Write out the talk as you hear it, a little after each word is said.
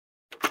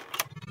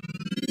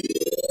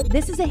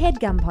This is a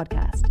HeadGum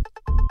podcast.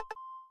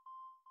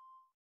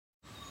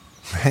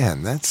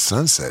 Man, that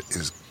sunset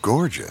is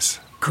gorgeous.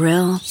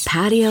 Grill,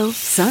 patio,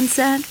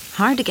 sunset.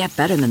 Hard to get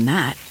better than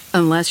that.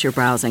 Unless you're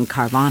browsing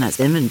Carvana's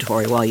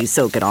inventory while you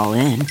soak it all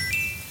in.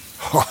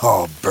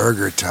 Oh,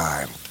 burger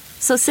time.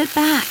 So sit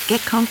back,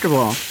 get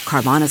comfortable.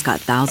 Carvana's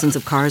got thousands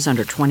of cars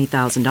under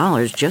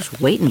 $20,000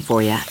 just waiting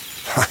for you.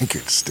 I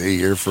could stay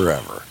here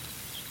forever.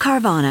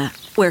 Carvana,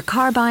 where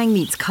car buying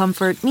meets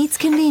comfort meets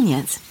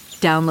convenience.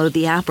 Download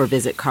the app or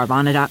visit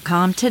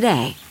Carvana.com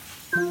today.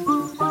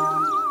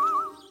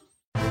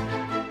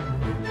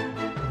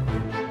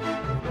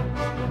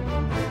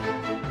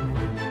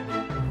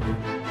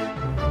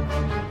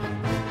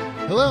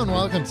 Hello and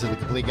welcome to the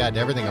Complete Guide to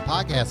Everything, a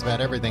podcast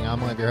about everything.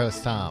 I'm one of your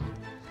hosts, Tom.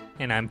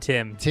 And I'm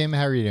Tim. Tim,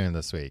 how are you doing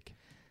this week?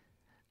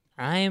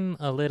 I'm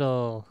a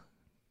little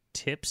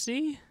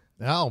tipsy.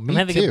 Oh, me I'm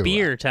having too. a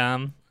beer,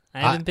 Tom.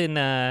 I haven't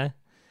been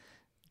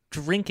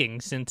drinking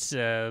since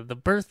the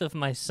birth of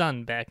my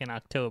son back in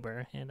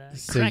October, and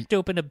cracked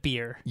open a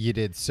beer. You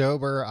did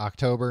sober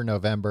October,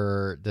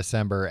 November,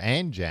 December,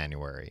 and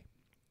January.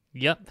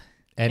 Yep.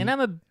 And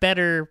I'm a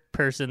better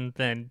person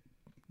than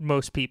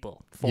most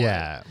people.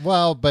 Yeah.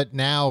 Well, but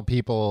now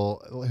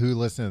people who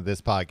listen to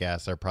this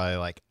podcast are probably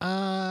like,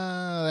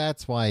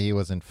 that's why he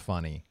wasn't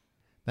funny.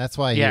 That's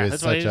why he was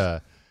such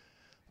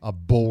a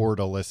bore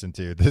to listen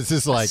to. This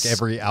is like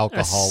every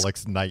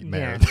alcoholic's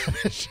nightmare. Yeah.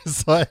 It's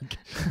just like,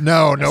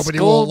 no, nobody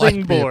will like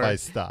me bore. if I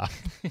stop.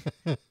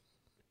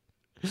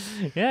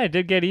 Yeah, I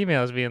did get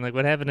emails being like,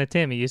 what happened to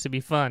Tim? He used to be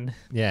fun.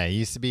 Yeah, he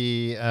used to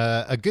be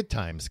a good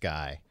times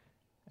guy.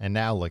 And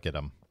now look at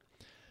him.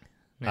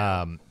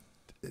 Yeah.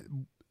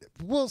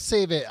 We'll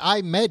save it.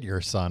 I met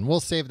your son. We'll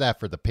save that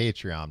for the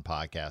Patreon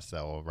podcast,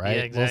 though, right?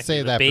 Yeah, exactly. We'll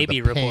save The that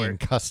baby for the paying report.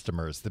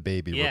 customers, the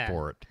baby Yeah.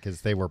 report,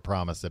 because they were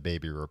promised a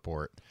baby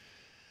report.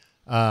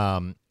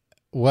 Well,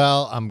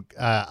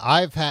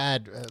 I've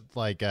had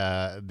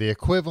the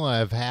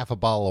equivalent of half a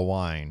bottle of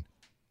wine.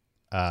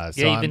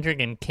 You've been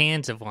drinking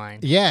cans of wine.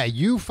 Yeah,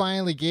 you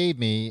finally gave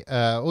me.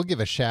 We'll give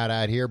a shout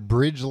out here,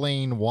 Bridge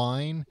Lane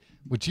Wine,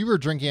 which you were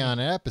drinking on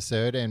an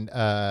episode, and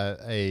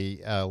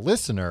a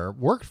listener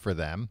worked for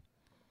them.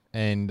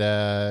 And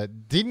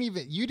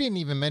you didn't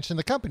even mention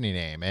the company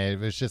name. It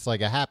was just like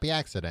a happy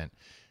accident.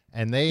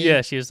 And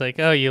She was like,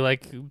 "Oh, you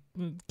like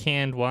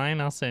canned wine?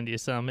 I'll send you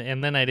some."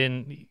 And then I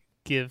didn't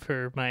give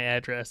her my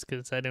address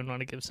because I didn't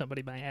want to give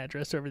somebody my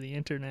address over the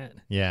internet.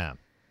 Yeah,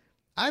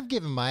 I've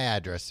given my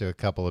address to a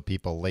couple of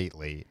people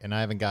lately, and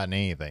I haven't gotten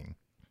anything.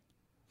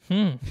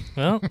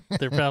 Well,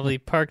 they're probably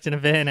parked in a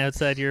van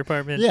outside your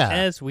apartment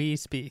as we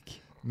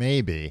speak.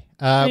 Maybe.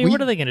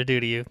 What are they going to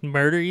do to you?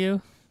 Murder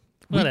you?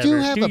 Whatever. We do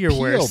have a your P.O.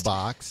 worst.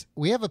 box.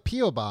 We have a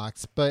P.O.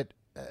 box, but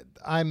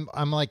I'm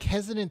like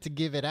hesitant to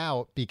give it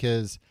out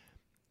because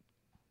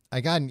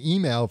I got an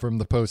email from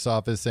the post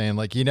office saying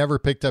like, you never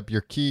picked up your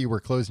key. We're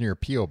closing your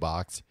P.O.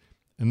 box.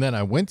 And then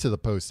I went to the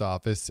post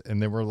office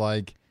and they were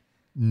like,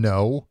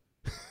 no.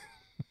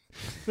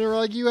 They were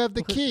like, you have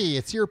the key.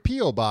 It's your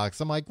P.O.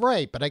 box. I'm like,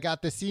 right, but I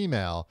got this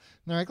email.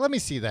 And they're like, let me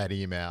see that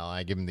email.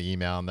 I give them the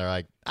email and they're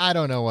like, I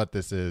don't know what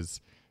this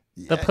is.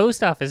 The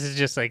post office is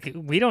just like,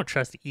 we don't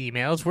trust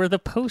emails. We're the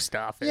post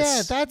office.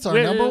 Yeah, that's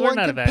our number one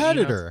not about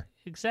competitor.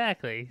 emails.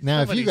 Exactly.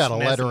 Now, if you got a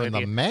letter in the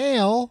you.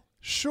 mail,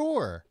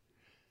 sure.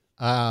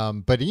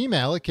 But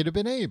email, it could have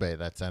been anybody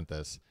that sent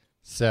this.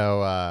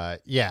 So,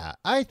 yeah,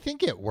 I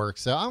think it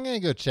works. So I'm going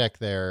to go check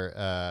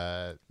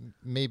there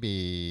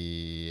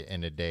maybe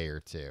in a day or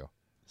two.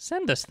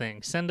 Send us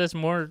things. Send us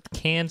more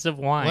cans of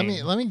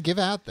wine. Let me give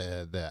out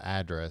the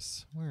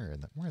address. Where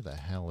the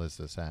hell is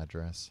this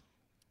address?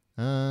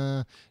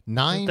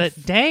 That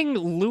dang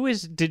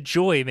Louis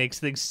DeJoy makes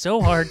things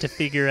so hard to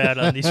figure out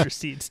on these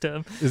receipts,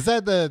 Tom. Is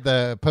that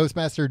the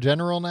Postmaster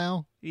General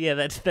now? Yeah,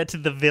 that's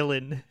the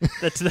villain.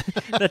 That's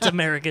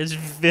America's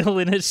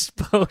villainous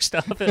post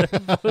office.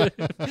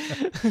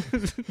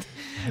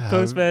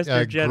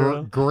 Postmaster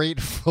General. Great,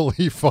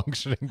 fully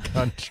functioning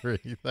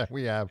country that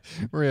we have.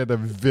 We're going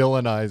to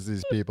villainize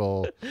these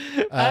people.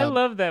 I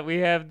love that we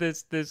have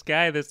this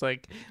guy, this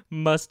like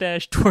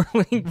mustache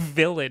twirling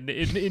villain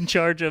in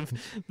charge of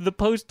the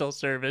postal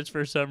service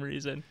for some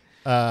reason.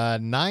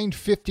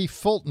 950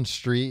 Fulton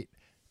Street,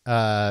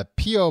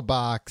 P.O.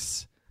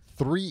 Box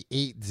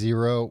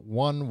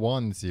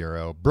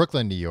 380110,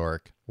 Brooklyn, New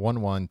York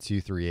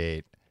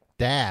 11238-9997.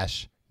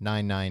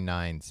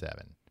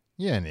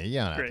 You don't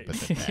have to put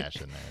the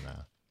dash in there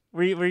now.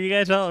 Were you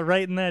guys all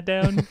writing that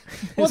down?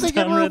 Well, they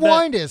can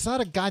rewind it. It's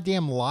not a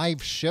goddamn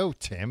live show,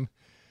 Tim.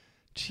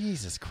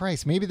 Jesus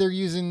Christ. Maybe they're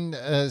using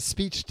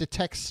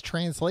speech-to-text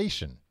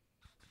translation.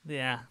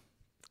 Yeah.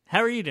 How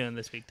are you doing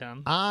this week,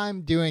 Tom?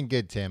 I'm doing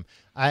good, Tim.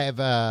 I have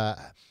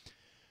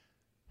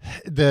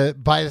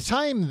by the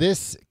time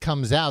this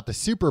comes out, the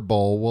Super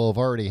Bowl will have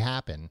already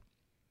happened.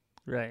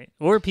 Right.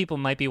 Or people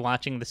might be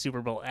watching the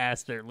Super Bowl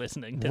as they're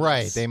listening to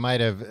Right. this. They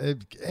might have,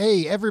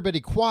 hey,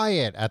 everybody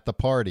quiet at the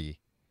party.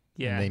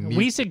 Yeah.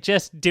 We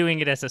suggest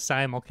doing it as a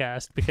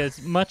simulcast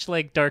because much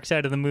like Dark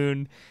Side of the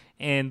Moon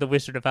and The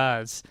Wizard of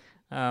Oz,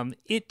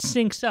 it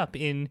syncs up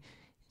in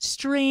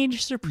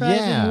strange,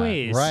 surprising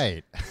ways.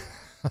 Right.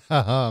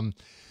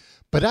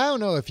 But I don't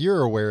know if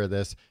you're aware of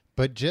this,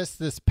 but just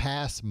this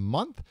past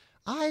month,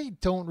 I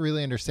don't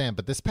really understand,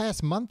 but this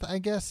past month, I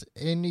guess,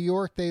 in New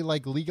York, they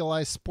like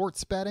legalized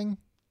sports betting.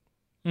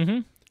 Mm-hmm.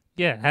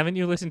 Yeah. Haven't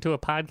you listened to a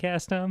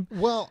podcast, Tom?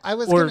 Well, I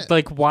was Or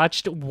like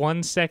watched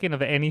 1 second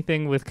of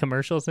anything with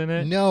commercials in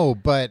it? No,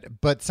 but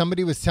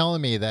somebody was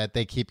telling me that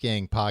they keep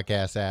getting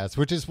podcast ads,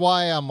 which is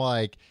why I'm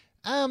like,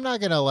 I'm not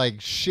gonna like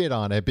shit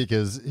on it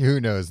because who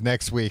knows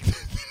next week.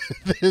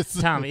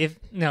 Tom,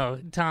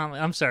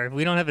 I'm sorry,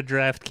 we don't have a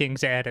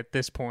DraftKings ad at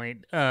this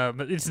point.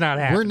 It's not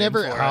happening. We're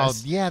never. For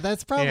us. Yeah,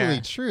 that's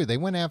probably true. They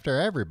went after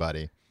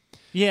everybody.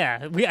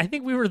 Yeah, I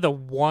think we were the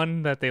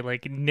one that they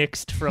like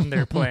nixed from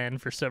their plan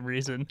for some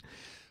reason.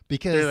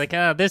 Because they're like,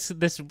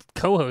 this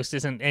co-host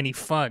isn't any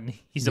fun.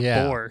 He's a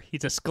bore.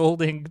 He's a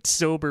scolding,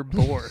 sober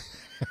bore.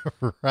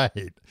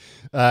 Right.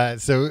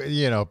 So,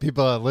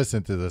 people that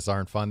listen to this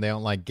aren't fun. They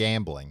don't like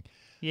gambling.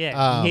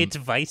 Yeah, he hates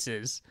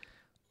vices.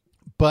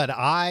 But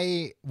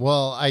I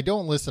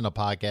don't listen to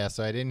podcasts,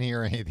 so I didn't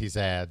hear any of these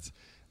ads.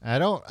 I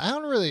don't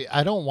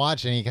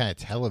watch any kind of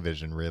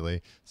television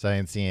really, so I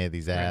didn't see any of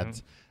these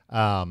ads.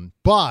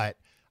 But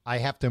I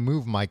have to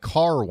move my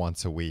car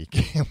once a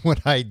week. And when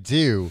I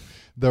do,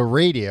 the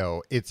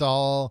radio, it's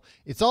all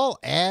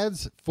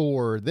ads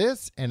for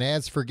this and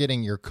ads for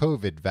getting your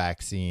COVID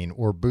vaccine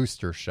or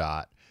booster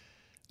shot,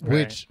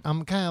 which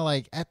I'm kind of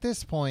like, at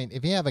this point,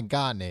 if you haven't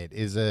gotten it,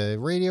 is a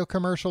radio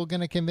commercial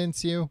going to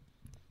convince you?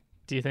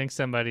 Do you think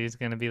somebody's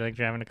going to be like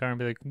driving a car and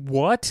be like,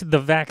 what? The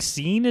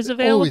vaccine is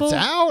available? Oh, it's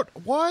out?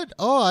 What?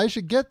 Oh, I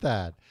should get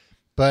that.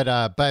 But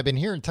I've been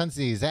hearing tons of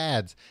these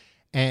ads.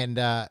 And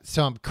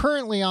so I'm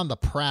currently on the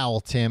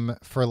prowl, Tim,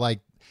 for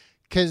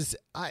because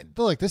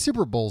the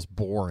Super Bowl's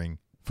boring.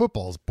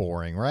 Football's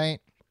boring,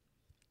 right?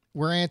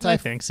 I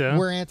think so.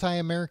 We're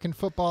anti-American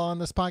football on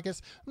this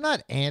podcast. I'm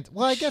not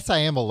well, I guess I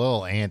am a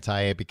little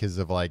anti it because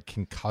of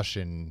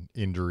concussion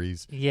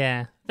injuries.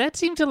 Yeah, that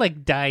seemed to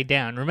die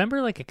down.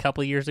 Remember a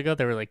couple years ago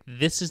they were like,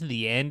 this is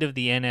the end of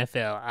the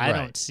NFL. I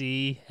don't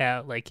see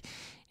how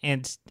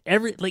and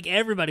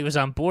everybody was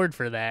on board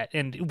for that.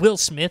 And Will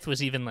Smith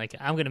was even like,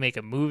 I'm going to make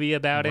a movie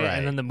about it.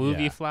 And then the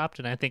movie flopped.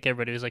 And I think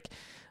everybody was like,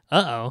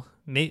 uh-oh,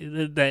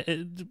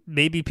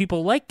 maybe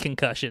people like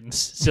concussions.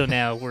 So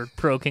now we're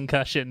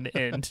pro-concussion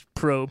and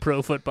pro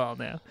football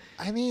now.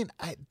 I mean,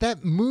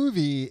 that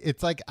movie,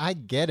 it's like, I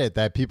get it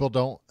that people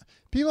don't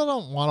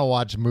want to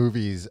watch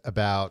movies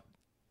about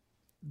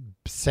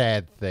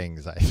sad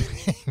things, I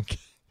think.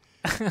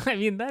 I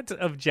mean, that's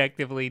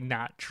objectively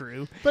not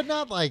true. But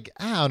not I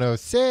don't know,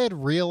 sad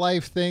real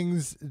life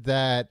things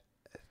that,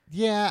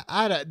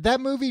 that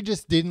movie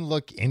just didn't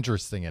look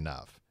interesting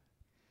enough.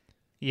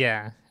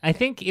 Yeah. I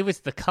think it was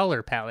the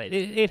color palette.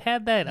 It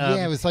had that.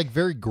 It was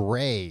very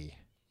gray.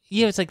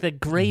 Yeah, it's like the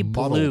gray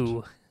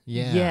blue.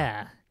 Yeah.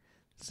 Yeah.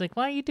 It's like,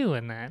 why are you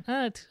doing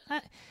that?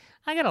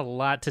 I got a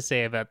lot to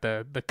say about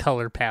the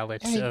color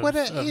palettes of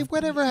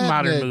whatever modern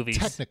happened to movies.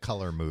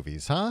 Technicolor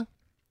movies, huh?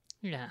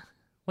 Yeah.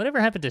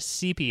 Whatever happened to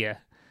sepia?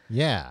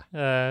 Yeah.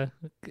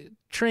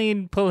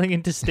 Train pulling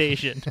into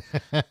station.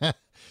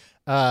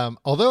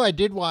 Although I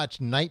did watch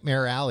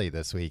Nightmare Alley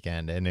this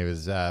weekend, and it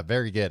was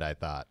very good, I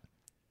thought.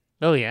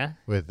 Oh, yeah?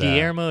 With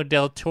Guillermo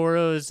del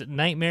Toro's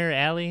Nightmare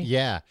Alley?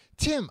 Yeah.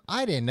 Tim,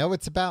 I didn't know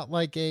it's about a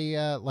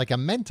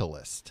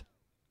mentalist.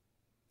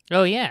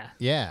 Oh, yeah.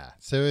 Yeah.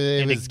 So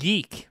it was a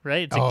geek,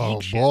 right? It's a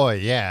geek show. Oh, boy,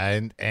 yeah.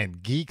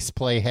 And geeks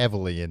play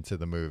heavily into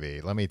the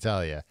movie, let me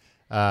tell you.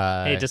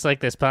 Hey, just like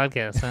this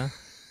podcast, huh?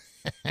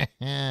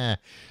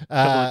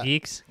 Couple of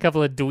geeks,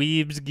 couple of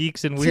dweebs,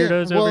 geeks, and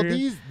weirdos over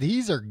here. Well,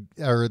 these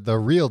are the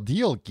real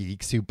deal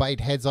geeks who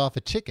bite heads off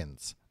of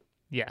chickens.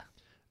 Yeah.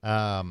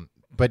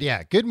 But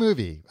yeah, good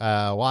movie.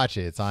 Watch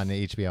it. It's on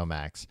HBO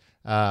Max.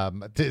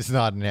 It's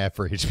not an ad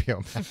for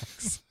HBO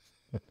Max.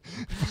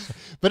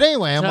 But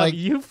anyway, I'm Tom,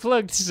 you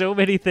plugged so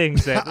many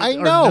things that I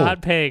are know.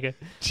 not paying.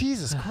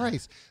 Jesus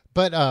Christ.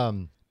 But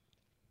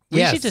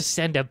we should just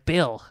send a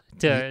bill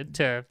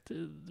to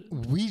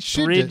we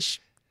should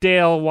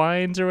Ridgedale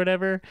Wines or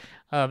whatever.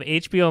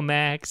 HBO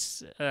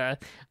Max.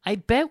 I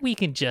bet we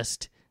can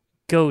just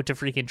go to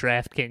freaking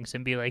DraftKings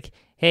and be like,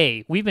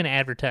 hey, we've been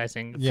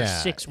advertising for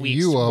 6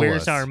 weeks.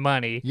 Where's our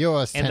money? You owe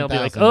us $10,000. And they'll be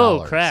like,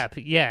 oh, crap.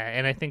 Yeah.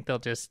 And I think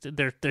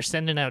they're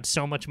sending out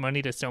so much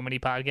money to so many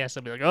podcasts.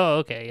 They'll be like, oh,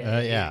 okay.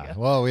 Yeah.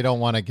 Well, we don't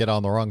want to get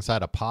on the wrong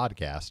side of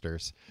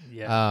podcasters.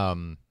 Yeah.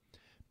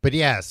 But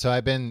yeah, so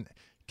I've been,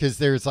 because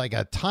there's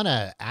a ton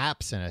of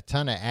apps and a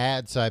ton of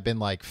ads. So I've been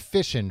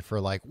fishing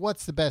for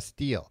what's the best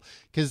deal?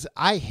 Because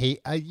I hate,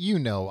 I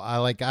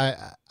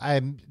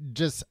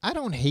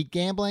don't hate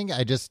gambling.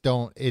 I just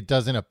don't, it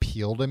doesn't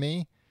appeal to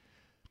me.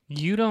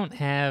 You don't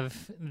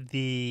have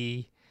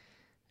the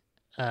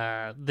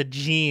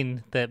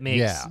gene that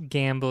makes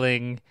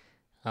gambling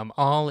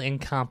all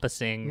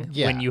encompassing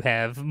when you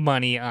have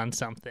money on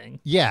something.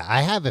 Yeah,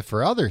 I have it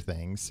for other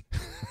things.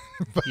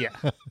 Yeah.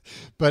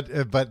 But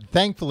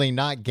thankfully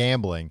not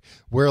gambling.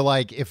 Where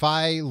like if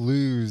I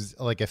lose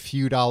like a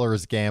few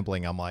dollars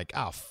gambling, I'm like,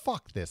 oh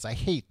fuck this. I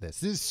hate this.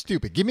 This is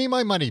stupid. Give me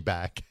my money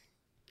back.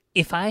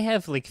 If I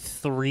have like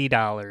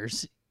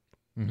 $3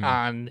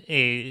 on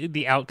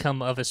the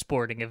outcome of a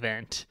sporting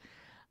event,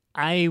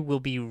 I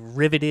will be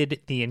riveted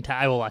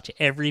I will watch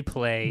every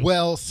play.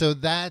 Well, so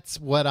that's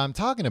what I'm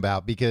talking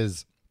about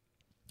because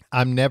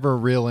I'm never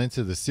real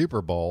into the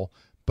Super Bowl,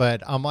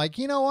 but I'm like,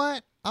 you know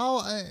what?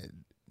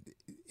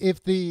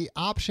 If the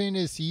option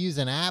is to use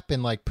an app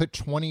and like put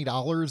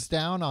 $20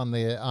 down on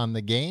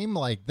the game,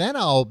 like then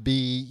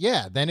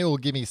then it will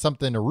give me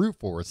something to root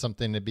for,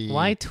 something to be.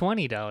 Why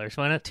 $20?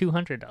 Why not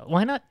 $200?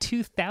 Why not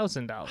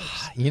 $2,000?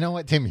 You know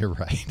what, Tim, you're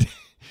right.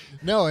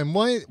 No, and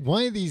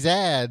one of these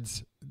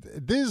ads,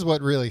 this is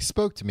what really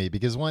spoke to me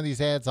because one of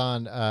these ads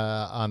on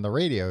the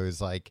radio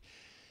is like,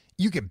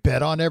 you can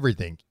bet on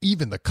everything,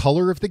 even the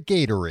color of the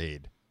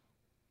Gatorade.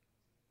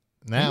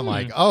 Now I'm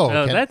like,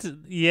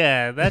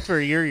 that's where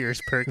your ears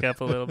perk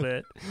up a little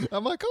bit.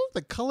 I'm like,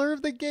 the color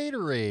of the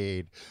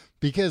Gatorade.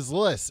 Because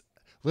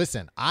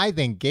listen, I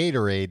think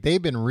Gatorade,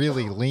 they've been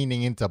really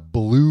leaning into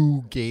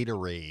blue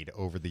Gatorade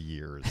over the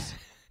years.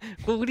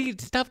 Well, what do you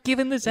stop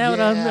giving this out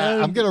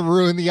I'm going to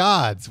ruin the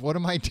odds. What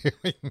am I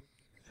doing?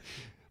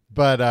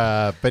 But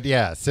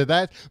yeah,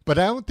 but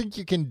I don't think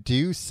you can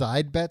do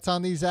side bets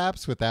on these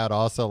apps without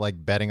also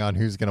like betting on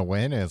who's going to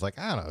win. And it's like,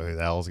 I don't know who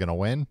the hell's going to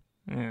win.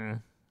 Yeah.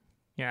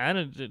 Yeah, I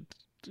don't.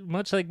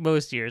 Much like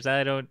most years,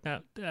 I don't.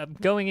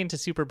 Going into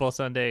Super Bowl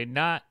Sunday,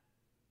 not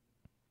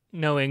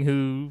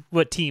knowing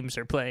what teams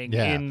are playing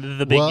in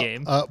the big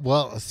game.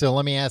 So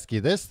let me ask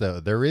you this though: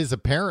 there is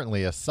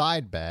apparently a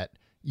side bet.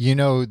 You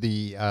know who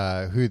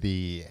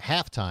the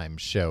halftime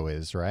show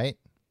is, right?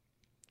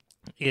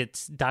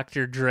 It's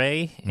Dr.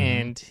 Dre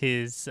and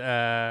his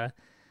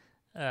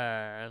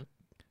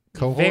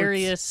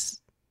various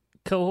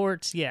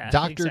cohorts, yeah.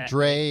 Dr.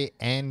 Dre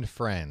and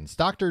friends.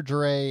 Dr.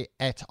 Dre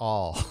et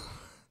al.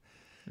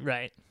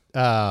 Right.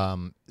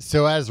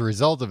 So as a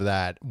result of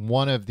that,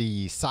 one of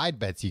the side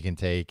bets you can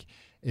take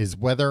is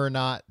whether or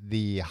not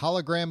the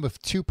hologram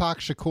of Tupac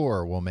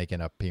Shakur will make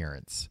an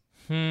appearance.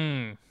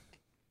 I'm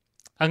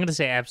going to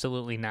say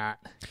absolutely not.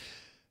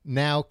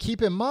 Now,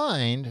 keep in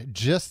mind,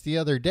 just the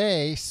other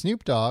day,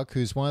 Snoop Dogg,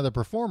 who's one of the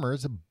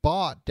performers,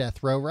 bought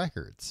Death Row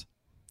Records.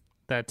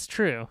 That's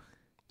true.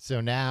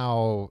 So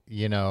now,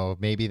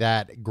 maybe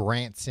that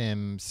grants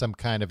him some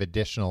kind of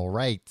additional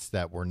rights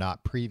that were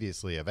not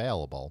previously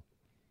available.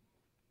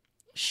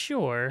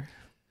 Sure,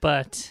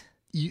 but...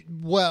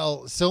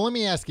 So let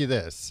me ask you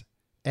this,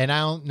 and I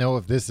don't know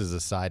if this is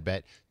a side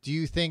bet. Do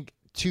you think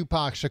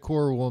Tupac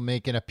Shakur will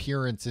make an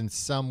appearance in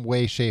some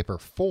way, shape, or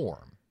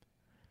form?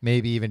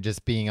 Maybe even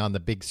just being on the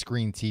big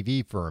screen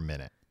TV for a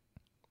minute.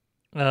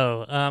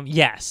 Oh,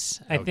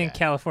 yes. I think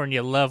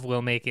California Love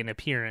will make an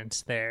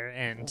appearance there.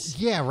 And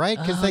yeah, right?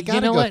 Because they got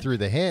to go through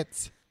the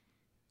hits.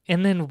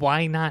 And then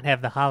why not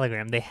have the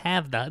hologram? They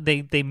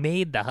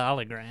made the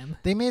hologram.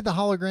 They made the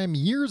hologram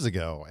years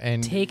ago.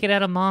 And take it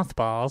out of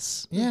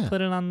mothballs. Yeah. Put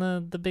it on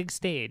the big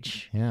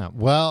stage. Yeah.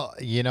 Well,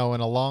 and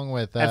along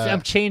with...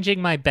 I'm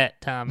changing my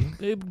bet, Tom.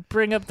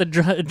 Bring up the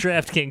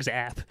DraftKings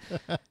app.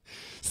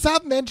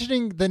 Stop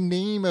mentioning the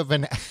name of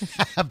an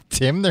app,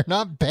 Tim. They're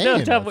not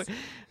paying us.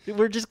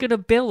 We're just going to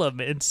bill them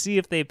and see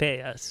if they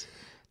pay us.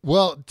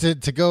 Well, to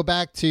go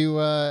back to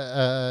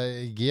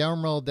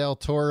Guillermo del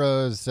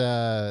Toro's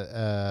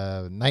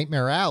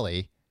Nightmare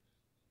Alley,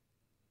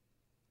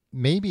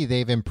 maybe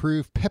they've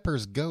improved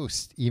Pepper's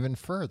Ghost even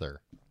further.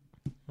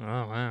 Oh,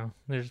 wow.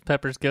 There's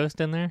Pepper's Ghost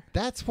in there?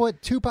 That's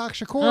what Tupac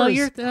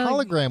Shakur's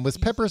hologram was,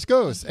 Pepper's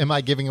Ghost. Am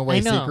I giving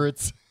away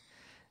secrets?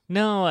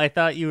 No, I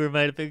thought you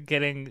might have been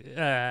getting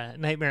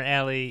Nightmare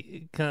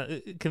Alley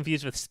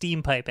confused with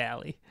Steam Pipe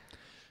Alley.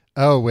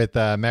 Oh, with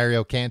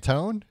Mario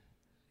Cantone?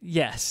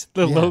 Yes,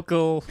 the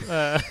local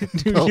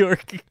New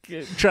York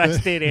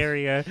tri-state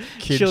area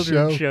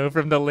children's show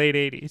from the late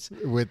 80s.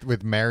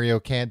 With Mario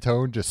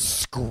Cantone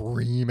just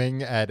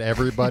screaming at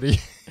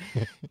everybody.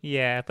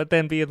 Yeah, but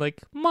then being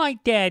like, my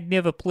dad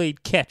never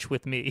played catch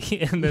with me.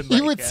 And then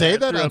you would say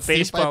that throw on a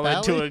baseball Steam Pipe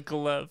into Alley? a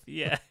glove.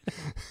 Yeah.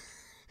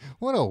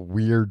 What a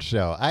weird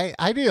show. I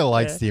didn't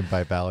like Steam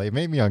Pipe Alley. It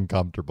made me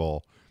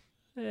uncomfortable.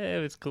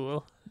 It was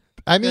cool.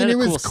 I mean, it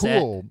was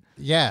cool.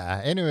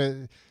 Yeah.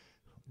 Anyway,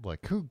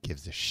 look, who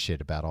gives a shit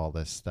about all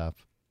this stuff?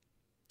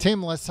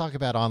 Tim, let's talk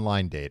about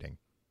online dating.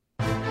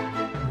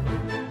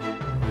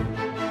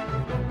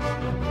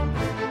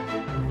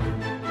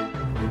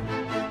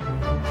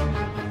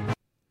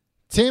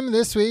 Tim,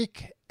 this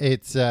week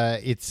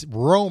it's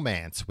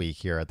romance week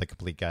here at the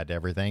Complete Guide to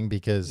Everything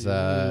because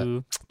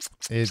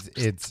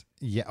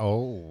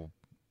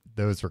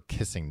those were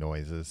kissing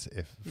noises.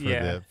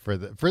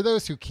 For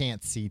those who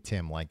can't see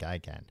Tim like I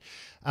can.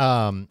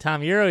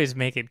 Tom, you're always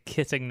making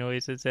kissing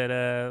noises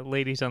at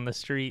ladies on the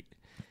street.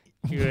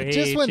 Hey,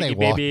 just when they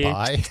walk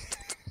by.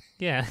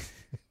 Yeah.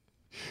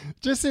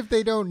 Just if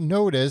they don't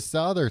notice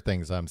the other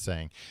things I'm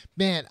saying.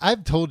 Man,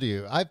 I've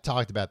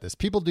talked about this.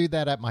 People do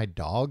that at my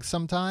dog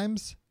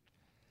sometimes.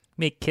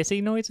 Make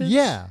kissing noises?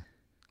 Yeah.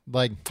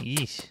 Like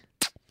Yeesh.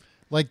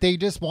 they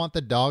just want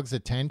the dog's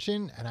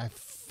attention, and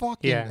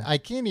Yeah. I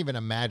can't even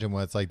imagine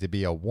what it's like to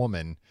be a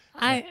woman.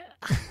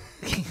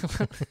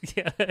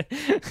 Yeah.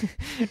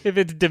 If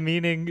it's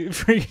demeaning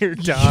for your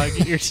dog,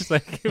 you're just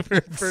like for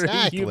Exactly.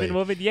 a human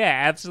woman. Yeah,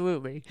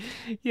 absolutely.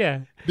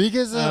 Yeah.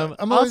 Because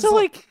I'm always also,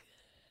 like,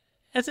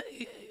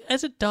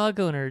 as a dog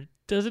owner,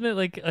 doesn't it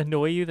like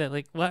annoy you that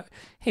like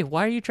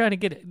why are you trying to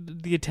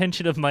get the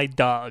attention of my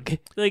dog?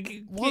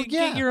 Like,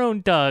 get your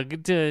own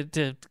dog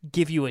to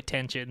give you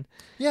attention.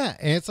 yeah,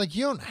 and it's like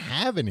you don't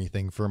have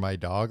anything for my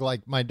dog.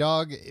 Like my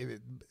dog,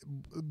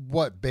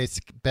 what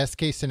best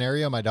case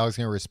scenario? My dog's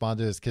gonna respond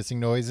to his kissing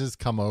noises,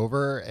 come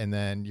over, and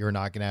then you're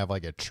not gonna have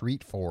like a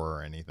treat for her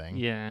or anything.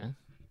 Yeah.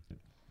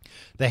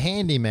 The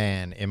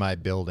handyman in my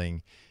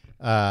building,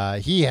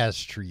 he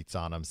has treats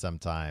on him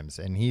sometimes,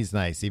 and he's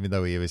nice, even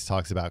though he always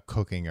talks about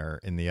cooking her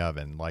in the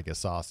oven like a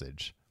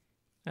sausage.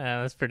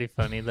 That's pretty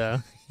funny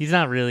though. He's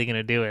not really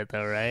gonna do it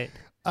though, right?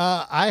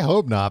 I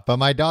hope not, but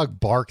my dog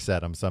barks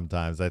at him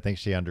sometimes. I think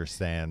she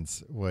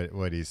understands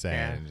what he's saying.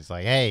 Yeah. And it's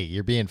like, hey,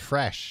 you're being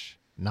fresh.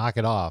 Knock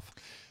it off.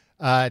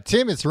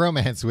 Tim, it's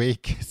romance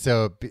week.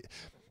 So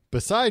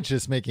besides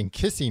just making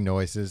kissing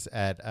noises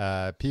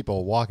at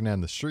people walking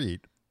down the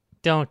street.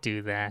 Don't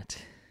do that.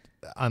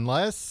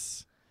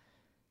 Unless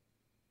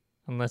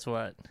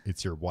what?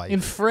 it's your wife.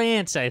 In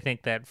France, I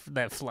think that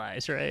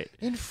flies, right?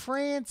 In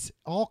France,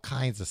 all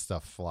kinds of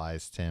stuff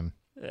flies, Tim.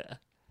 Yeah.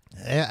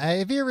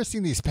 Have you ever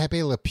seen these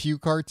Pepe Le Pew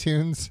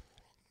cartoons?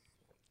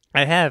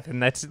 I have,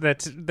 and that's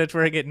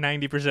where I get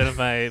 90% of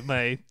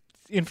my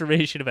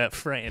information about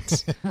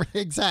France.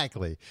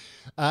 Exactly.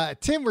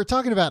 Tim, we're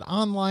talking about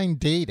online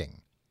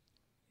dating,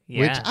 Yeah.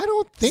 which I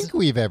don't think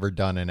we've ever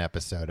done an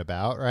episode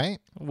about, right?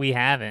 We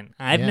haven't.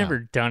 I've Yeah. never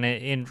done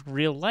it in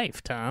real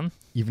life, Tom.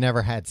 You've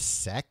never had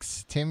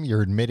sex, Tim?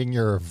 You're admitting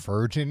you're a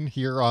virgin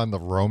here on the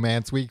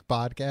Romance Week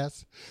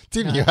podcast?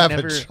 Tim, No, you I've have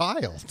never- a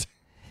child.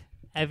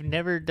 I've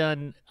never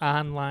done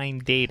online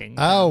dating.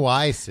 Oh,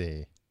 I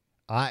see.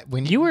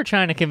 When You were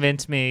trying to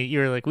convince me. You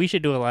were like, we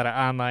should do a lot of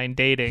online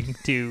dating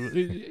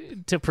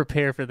to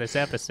prepare for this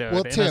episode. Well,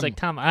 and I Tim- was like,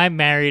 Tom, I'm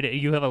married.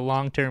 You have a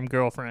long-term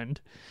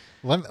girlfriend.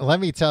 Let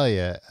me tell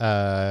you,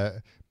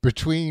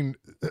 between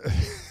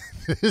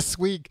this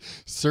week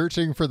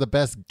searching for the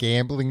best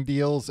gambling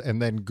deals and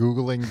then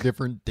Googling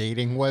different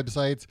dating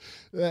websites,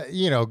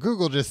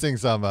 Google just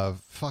thinks I'm a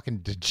fucking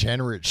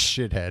degenerate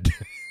shithead.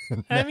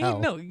 I now.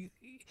 mean, no.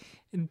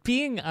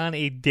 Being on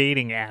a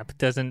dating app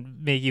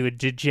doesn't make you a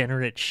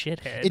degenerate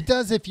shithead. It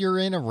does if you're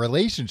in a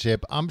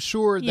relationship. I'm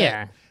sure that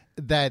Yeah.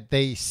 that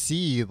they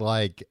see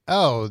like,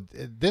 oh,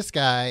 this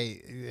guy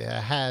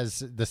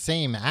has the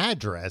same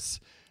address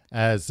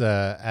as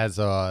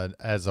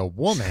a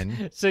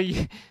woman. So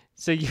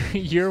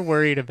you're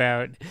worried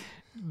about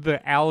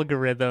the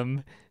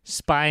algorithm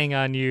spying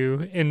on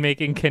you and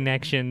making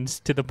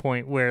connections to the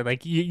point where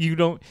like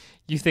you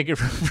think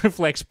it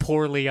reflects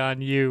poorly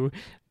on you,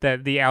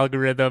 that the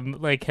algorithm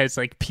like has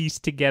like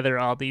pieced together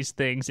all these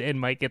things and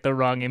might get the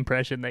wrong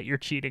impression that you're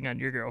cheating on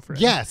your girlfriend.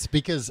 Yes,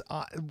 because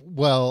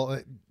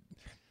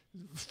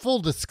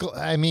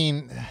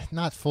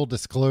not full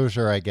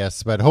disclosure, I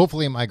guess, but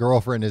hopefully my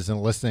girlfriend isn't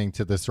listening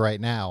to this right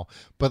now.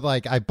 But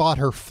like, I bought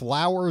her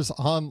flowers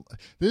on.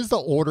 This is the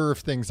order of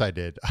things I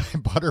did. I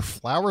bought her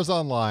flowers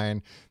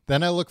online.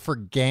 Then I looked for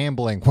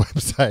gambling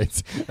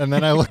websites, and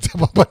then I looked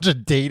up a bunch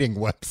of dating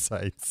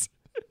websites.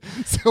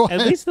 So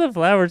At least the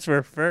flowers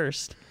were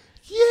first.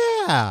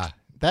 yeah,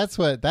 that's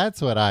what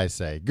I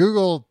say.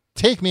 Google,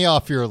 take me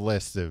off your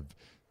list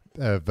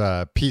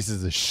of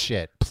pieces of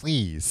shit,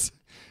 please.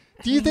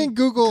 Do you think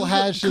Google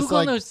has just Google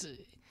like? knows.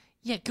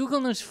 Yeah,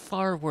 Google knows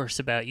far worse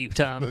about you,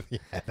 Tom. Yeah,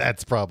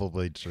 that's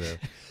probably true.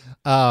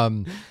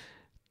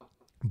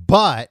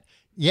 But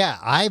yeah,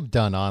 I've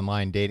done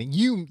online dating.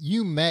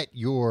 You met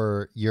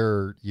your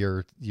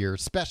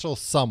special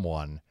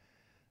someone,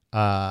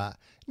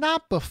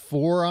 not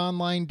before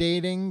online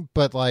dating,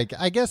 but like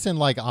I guess in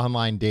like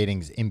online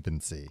dating's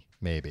infancy,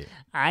 maybe.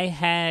 I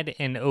had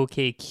an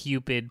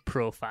OkCupid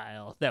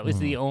profile. That was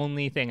the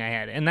only thing I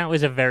had, and that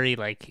was a very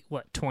like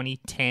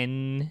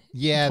 2010.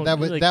 Yeah,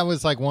 that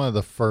was like one of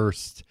the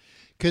first,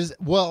 because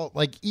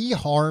like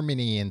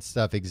eHarmony and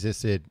stuff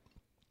existed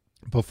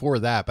before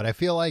that, but I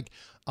feel like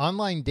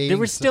online dating They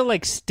were still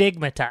like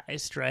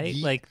stigmatized, right?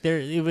 Ye- Like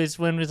it was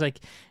when it was like,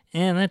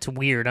 that's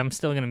weird. I'm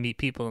still gonna meet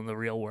people in the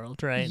real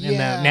world, right?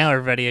 Yeah. And now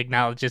everybody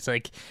acknowledges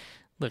like,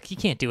 look, you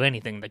can't do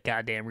anything in the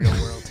goddamn real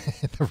world.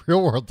 The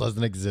real world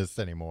doesn't exist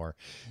anymore.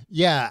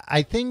 Yeah,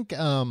 I think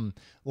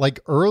like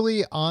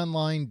early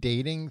online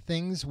dating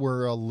things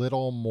were a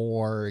little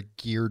more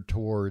geared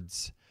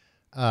towards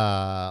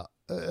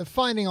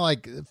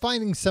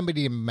finding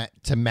somebody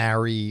to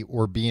marry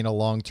or be in a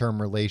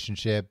long-term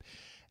relationship.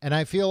 And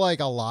I feel like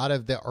a lot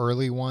of the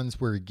early ones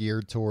were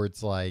geared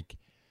towards like,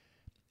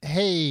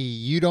 hey,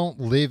 you don't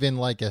live in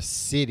like a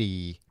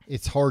city.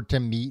 It's hard to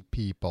meet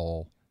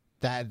people.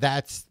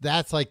 That's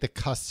like the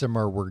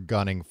customer we're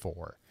gunning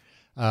for.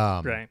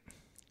 Right.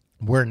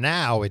 Where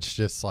now it's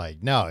just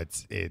like, no,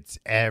 it's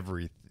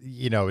every,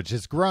 it's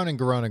just grown and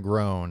grown and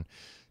grown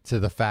to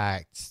the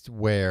fact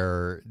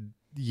where,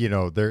 you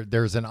know,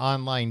 there's an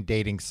online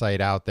dating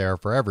site out there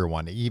for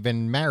everyone,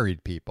 even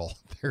married people.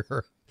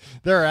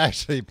 There are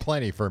actually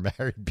plenty for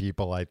married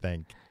people, I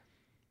think.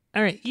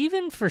 All right,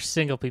 even for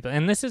single people,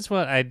 and this is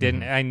what I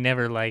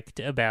never liked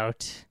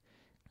about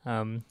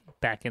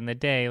back in the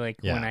day, like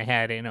when I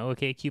had an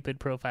OkCupid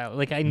profile.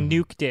 Like I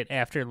nuked it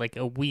after like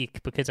a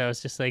week because I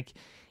was just like,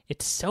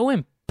 it's so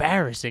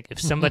embarrassing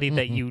if somebody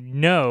that you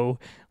know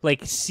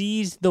like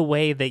sees the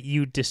way that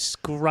you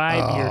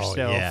describe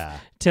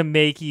yourself to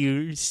make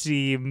you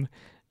seem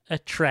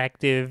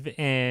attractive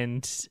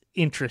and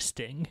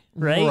interesting,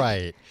 right?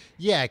 Right.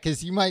 Yeah,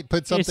 because you might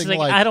put something it's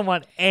like I don't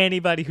want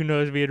anybody who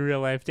knows me in real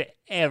life to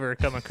ever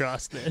come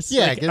across this.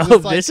 Yeah, like, it's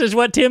like, this is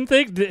what Tim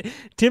thinks.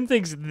 Tim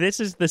thinks this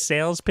is the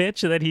sales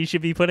pitch that he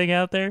should be putting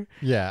out there.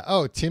 Yeah.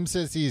 Oh, Tim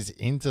says he's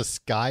into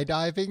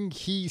skydiving.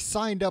 He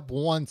signed up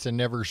once and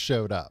never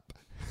showed up.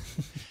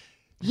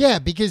 Yeah,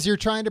 because you're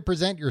trying to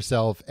present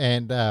yourself,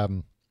 and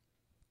I've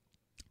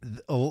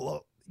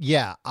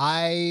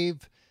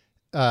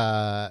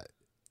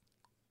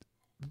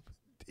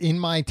in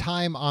my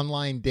time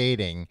online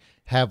dating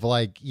have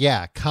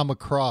come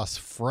across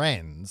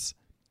friends,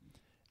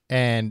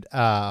 and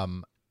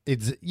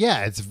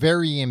it's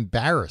very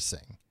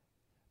embarrassing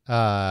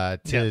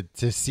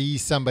to see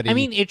somebody. I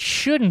mean, it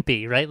shouldn't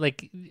be, right?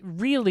 Like,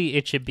 really,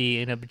 it should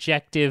be an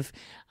objective.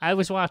 I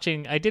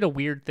did a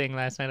weird thing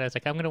last night. I was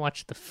like, I'm going to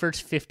watch the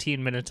first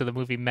 15 minutes of the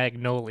movie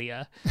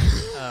Magnolia.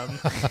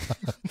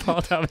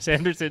 Paul Thomas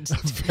Anderson's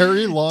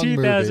very long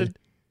movie.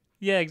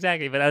 Yeah,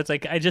 exactly. But I was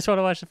like, I just want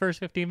to watch the first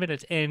 15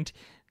 minutes. And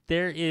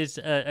there is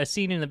a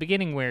scene in the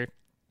beginning where,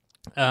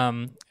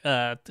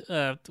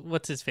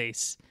 what's his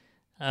face?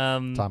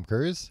 Tom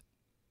Cruise?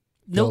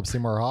 Nope. Philip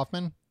Seymour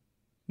Hoffman?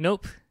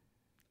 Nope.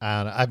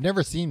 I don't know. I've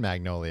never seen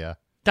Magnolia.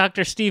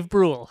 Dr. Steve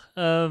Brule.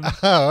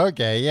 Oh,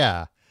 okay,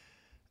 yeah.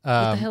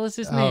 What the hell is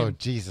his name? Oh,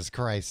 Jesus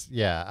Christ.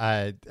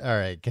 Yeah. All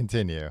right,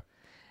 continue.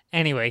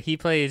 Anyway, he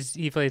plays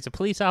a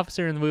police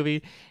officer in the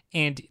movie,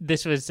 and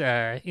this was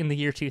in the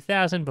year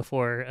 2000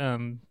 before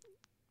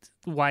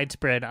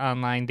widespread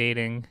online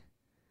dating.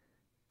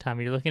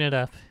 Tom, you're looking it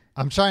up.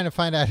 I'm trying to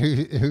find out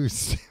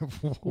who's.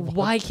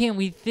 Why can't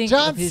we think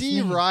John of his C.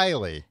 name?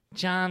 Reilly.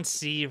 John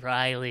C.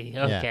 Reilly.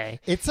 Okay.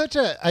 Yeah. It's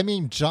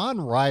John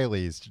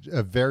Reilly's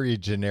a very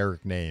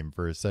generic name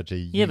for such a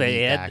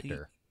unique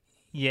actor.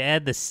 You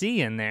add the C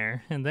in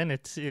there, and then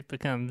it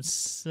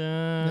becomes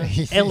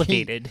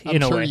elevated in a way.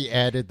 I'm sure he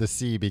added the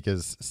C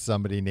because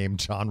somebody named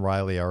John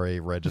Reilly already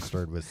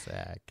registered with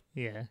SAG.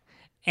 Yeah.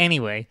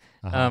 Anyway,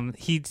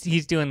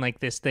 he's doing like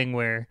this thing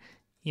where,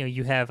 you know,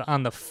 you have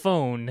on the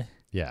phone.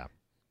 Yeah.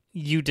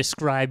 You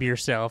describe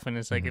yourself, and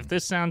it's like, if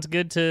this sounds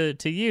good to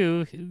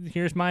you,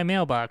 here's my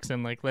mailbox,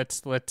 and like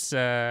let's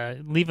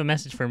leave a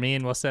message for me,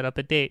 and we'll set up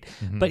a date.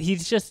 But he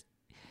is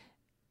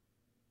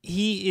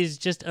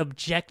just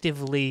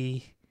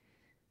objectively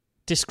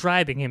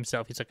describing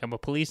himself. He's like, I'm a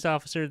police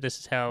officer. This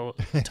is how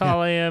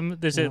tall I am.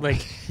 This is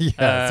like,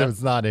 so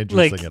it's not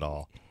interesting at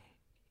all.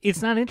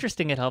 It's not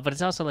interesting at all, but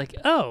it's also like,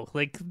 oh,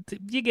 like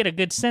you get a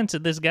good sense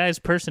of this guy's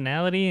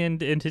personality and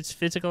his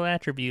physical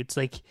attributes.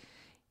 Like,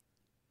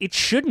 it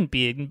shouldn't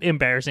be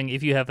embarrassing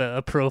if you have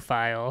a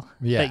profile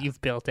that you've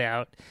built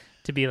out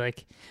to be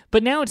like,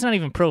 but now it's not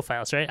even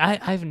profiles, right?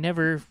 I've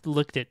never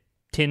looked at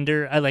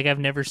Tinder. I've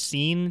never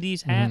seen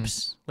these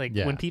apps. Like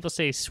when people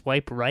say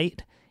swipe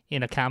right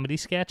in a comedy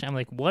sketch, I'm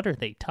like, what are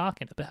they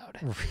talking about?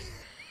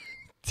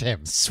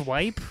 Tim.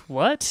 Swipe?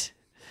 What?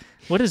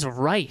 What is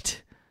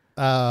right?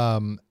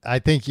 I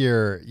think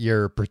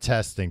you're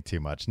protesting too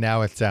much.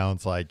 Now it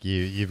sounds like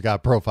you've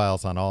got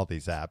profiles on all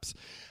these apps.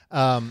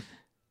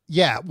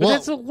 Yeah, well, but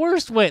that's the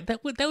worst way.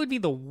 That would be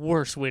the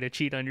worst way to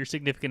cheat on your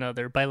significant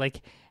other, by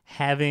like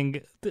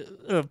having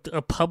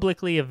a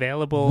publicly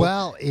available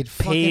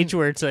page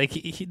where it's like,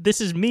 this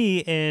is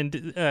me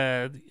and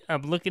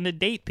I'm looking to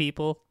date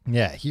people.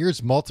 Yeah,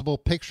 here's multiple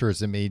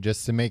pictures of me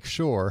just to make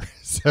sure,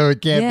 so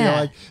it can't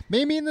be like,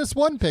 maybe in this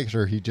one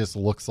picture he just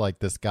looks like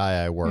this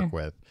guy I work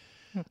with.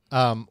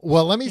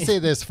 Well, let me say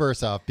this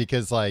first off,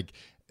 because like,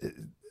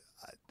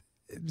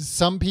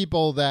 some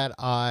people that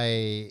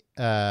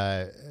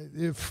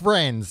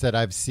friends that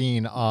I've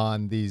seen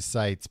on these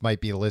sites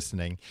might be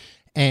listening,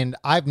 and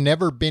I've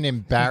never been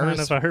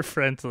embarrassed. None of our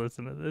friends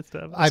listen to this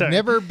stuff. I've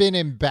never been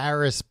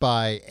embarrassed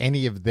by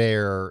any of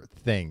their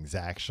things,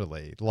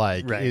 actually.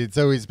 Like, It's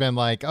always been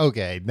like,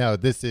 okay, no,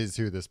 this is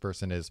who this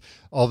person is.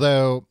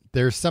 Although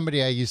there's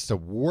somebody I used to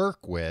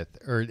work with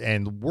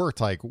and worked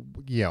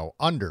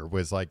under,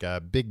 was like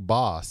a big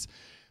boss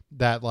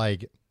that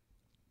like,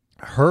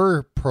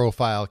 her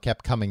profile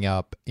kept coming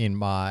up in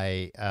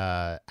my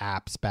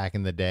apps back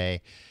in the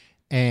day,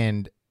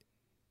 and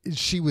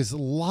she was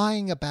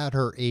lying about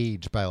her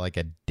age by like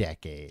a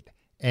decade,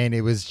 and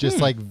it was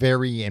just like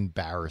very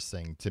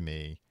embarrassing to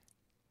me.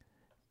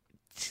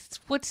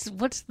 What's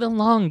the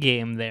long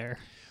game there?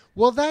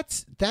 Well,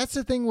 that's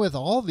the thing with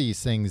all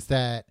these things,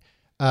 that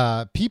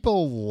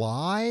people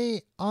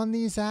lie on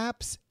these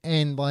apps,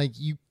 and like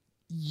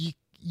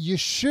you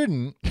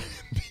shouldn't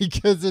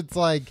because it's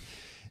like,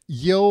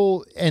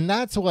 and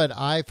that's what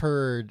I've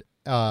heard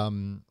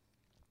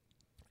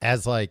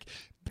as like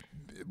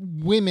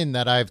women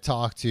that I've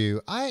talked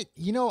to. I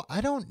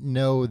don't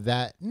know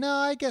that. No,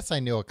 I guess I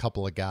know a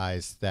couple of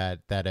guys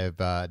that have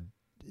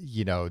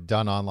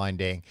done online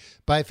dating,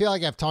 but I feel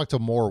like I've talked to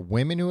more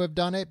women who have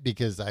done it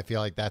because I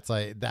feel like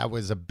that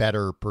was a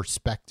better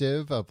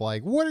perspective of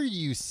like, what are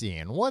you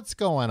seeing? What's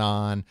going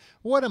on?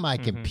 What am I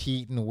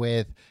competing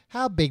with?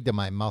 How big do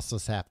my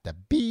muscles have to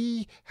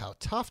be? How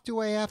tough do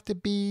I have to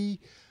be?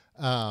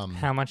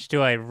 How much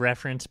do I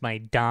reference my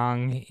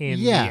dong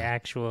in the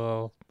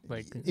actual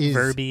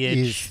verbiage?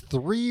 Is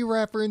 3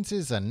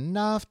 references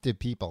enough? Do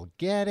people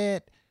get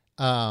it?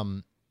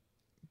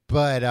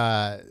 But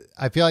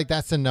I feel like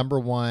that's the number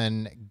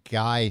one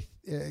guy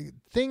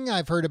thing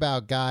I've heard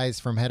about guys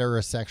from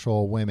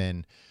heterosexual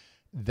women,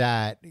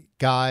 that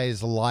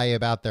guys lie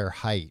about their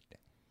height.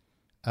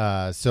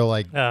 So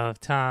like, oh,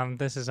 Tom,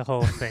 this is a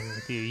whole thing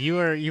with you.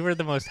 You are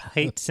the most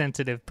height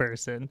sensitive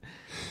person.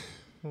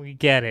 We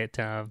get it,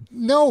 Tom.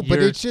 No, but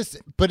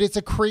it's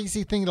a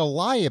crazy thing to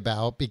lie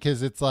about,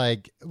 because it's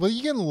like, well,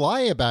 you can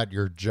lie about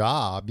your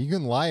job. You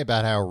can lie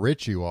about how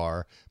rich you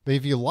are. But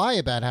if you lie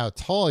about how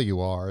tall you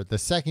are, the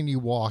second you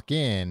walk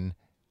in,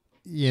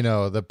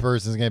 the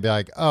person's going to be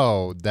like,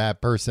 oh,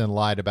 that person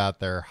lied about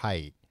their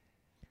height.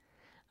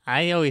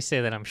 I always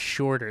say that I'm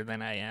shorter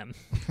than I am.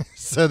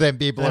 So then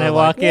people are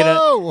like,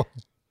 whoa!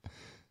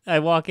 I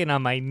walk in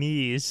on my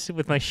knees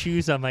with my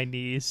shoes on my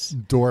knees,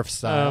 dwarf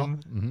style,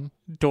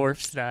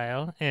 dwarf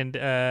style, and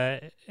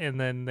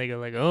then they go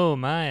like, "Oh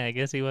my, I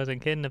guess he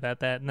wasn't kidding about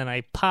that." And then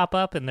I pop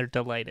up, and they're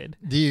delighted.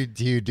 Do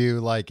you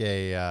do like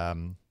a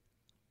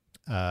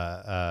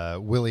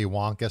Willy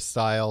Wonka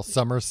style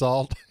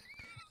somersault?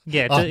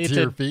 Yeah, onto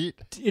your feet.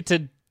 It's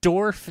a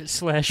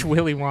dwarf /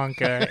 Willy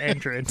Wonka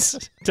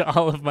entrance to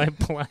all of my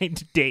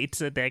blind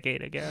dates a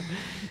decade ago.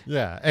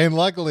 Yeah, and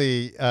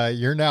luckily,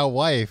 your now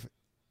wife,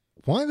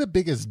 one of the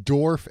biggest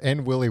Dwarf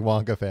and Willy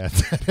Wonka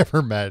fans I'd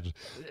ever met.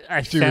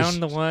 She was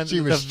the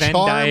Venn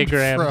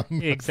diagram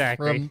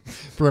exactly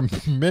from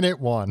minute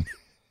one,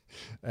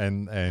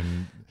 and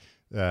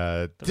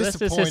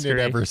disappointed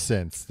ever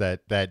since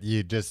that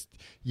you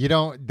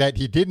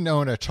didn't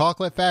own a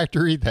chocolate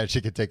factory that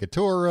she could take a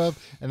tour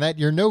of, and that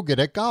you're no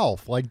good at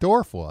golf like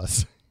Dorf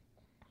was.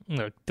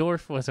 Look,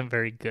 Dorf wasn't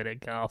very good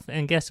at golf,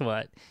 and guess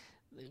what?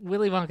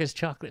 Willy Wonka's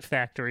chocolate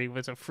factory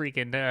was a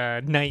freaking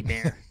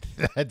nightmare.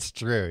 That's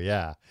true,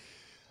 yeah.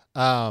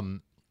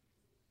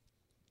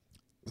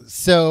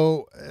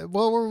 So,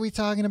 what were we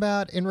talking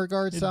about in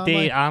regards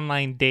to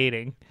online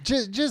dating?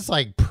 Just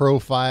like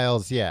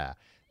profiles, yeah.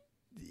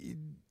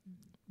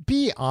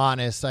 Be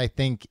honest, I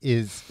think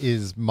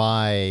is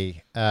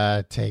my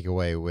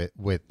takeaway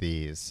with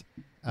these.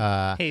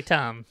 Hey,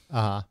 Tom.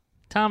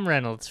 Tom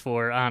Reynolds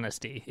for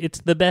honesty.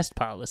 It's the best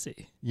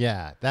policy.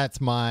 Yeah,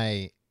 that's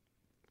my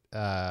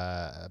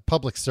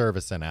public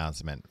service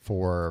announcement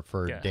for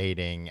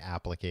dating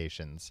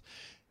applications.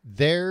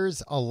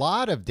 There's a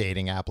lot of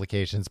dating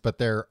applications, but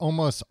they're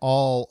almost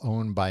all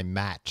owned by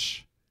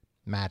Match.com.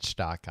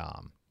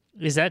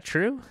 Is that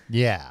true?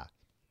 Yeah.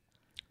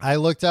 I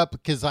looked up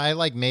because I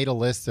made a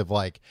list of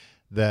the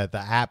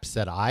apps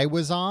that I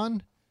was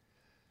on.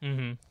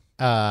 Mm-hmm.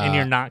 And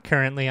you're not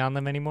currently on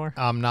them anymore?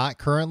 I'm not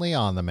currently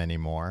on them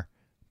anymore,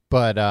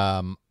 but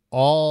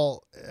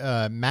all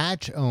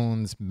Match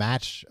owns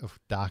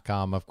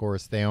Match.com, of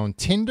course. They own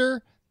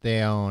Tinder.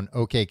 They own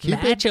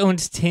OkCupid. Match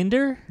owns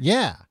Tinder?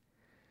 Yeah.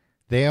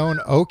 They own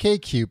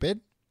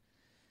OkCupid.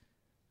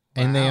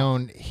 And they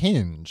own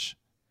Hinge.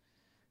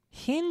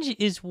 Hinge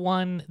is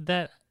one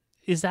that...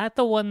 Is that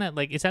the one that,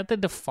 is that the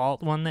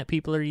default one that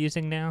people are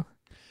using now?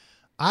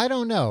 I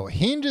don't know.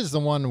 Hinge is the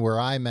one where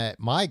I met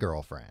my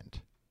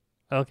girlfriend.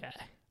 Okay.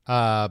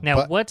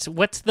 Now, what's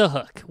the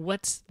hook?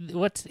 What's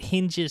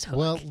Hinge's hook?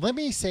 Well, let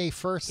me say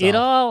first it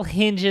all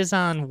hinges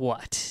on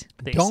what?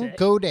 Don't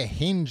go to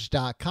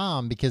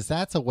Hinge.com, because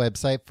that's a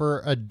website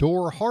for a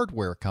door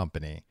hardware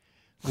company,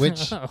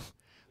 which,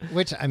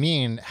 I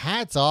mean,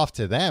 hats off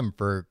to them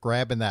for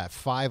grabbing that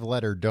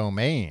 5-letter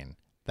domain.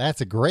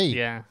 That's a great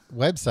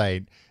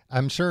website.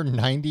 I'm sure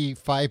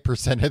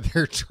 95% of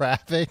their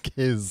traffic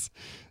is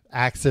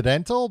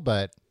accidental,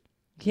 but...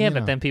 Yeah,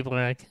 but then people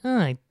are like, oh,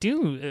 I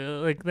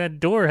do. That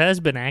door has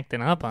been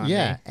acting up on me.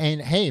 Yeah,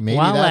 and hey, maybe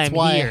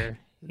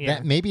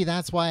maybe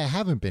that's why I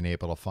haven't been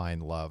able to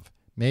find love.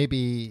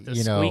 Maybe, the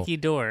squeaky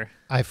door.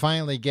 I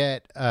finally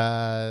get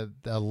the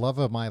love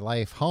of my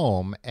life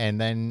home, and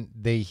then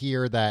they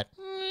hear that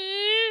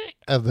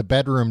of the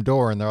bedroom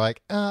door, and they're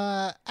like,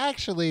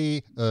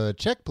 actually,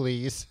 check,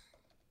 please.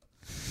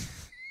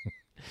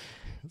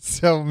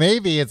 So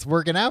maybe it's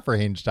working out for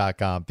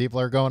Hinge.com.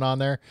 People are going on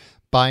there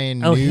buying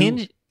new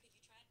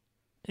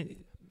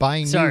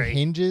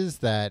hinges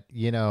that,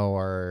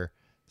 are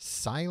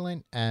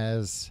silent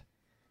as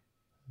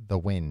the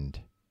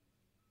wind.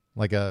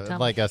 Like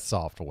a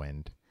soft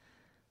wind.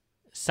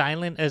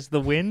 Silent as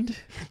the wind?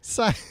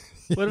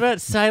 What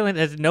about silent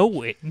as no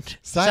wind?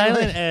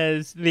 Silent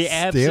as the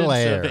absence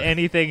of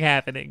anything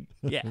happening.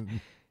 Yeah.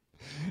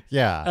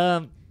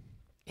 Yeah.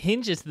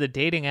 Hinge is the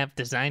dating app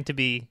designed to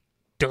be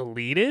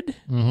deleted?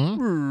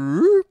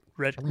 Mm-hmm.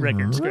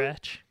 Record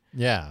scratch.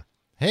 Yeah.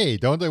 Hey,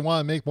 don't they want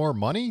to make more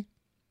money?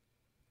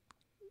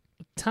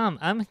 Tom,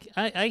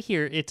 I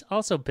hear it's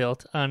also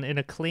built on an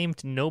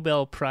acclaimed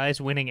Nobel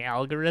Prize winning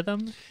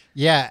algorithm.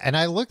 Yeah, and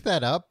I looked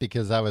that up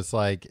because I was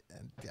like,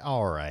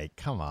 all right,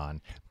 come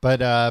on.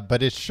 But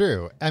it's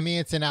true. I mean,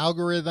 it's an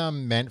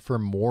algorithm meant for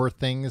more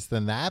things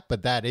than that,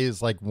 but that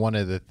is like one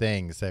of the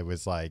things that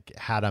was like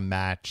how to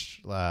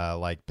match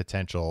like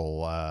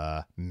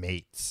potential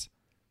mates.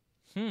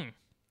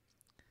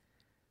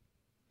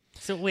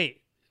 So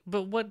wait,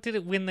 but what did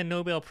it win the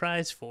Nobel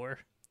Prize for?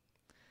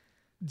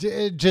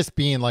 Just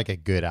being like a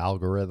good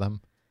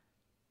algorithm.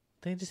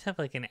 They just have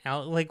like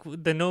like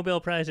the Nobel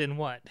Prize in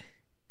what?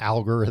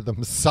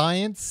 Algorithm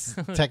science,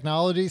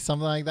 technology,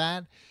 something like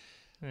that.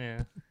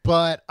 Yeah.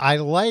 But I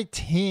liked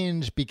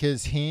Hinge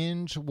because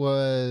Hinge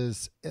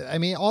was, I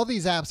mean, all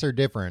these apps are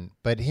different,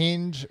 but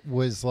Hinge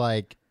was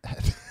like,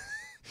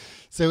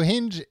 so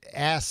Hinge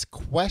asks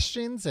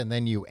questions and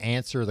then you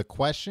answer the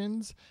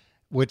questions,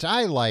 which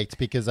I liked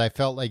because I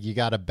felt like you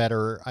got a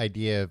better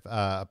idea of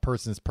a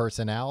person's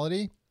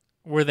personality.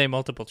 Were they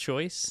multiple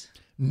choice?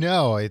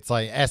 No, it's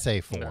like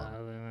essay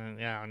form.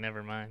 Yeah,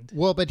 never mind.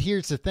 Well, but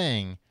here's the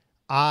thing.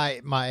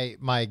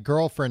 My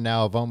girlfriend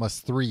now of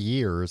almost 3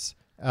 years,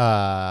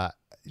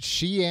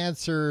 she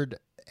answered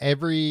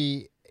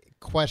every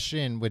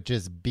question with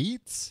just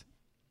beets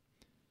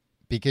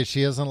because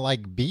she doesn't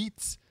like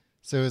beets.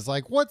 So it's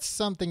like, what's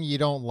something you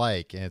don't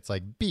like? And it's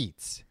like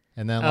beets.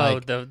 And then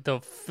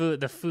the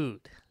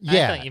food.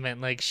 Yeah. I thought you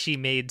meant like she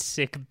made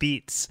sick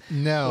beats.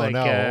 No,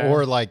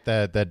 or like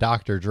the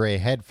Dr. Dre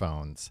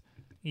headphones.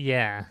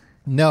 Yeah.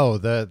 No,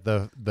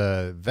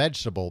 the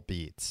vegetable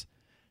beets.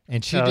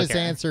 And she just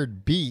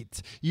answered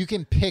beets. You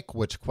can pick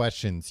which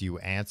questions you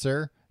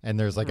answer, and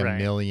there's like a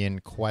million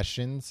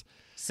questions.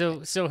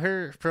 So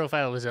her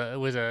profile was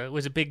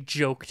a big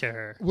joke to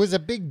her. Was a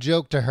big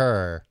joke to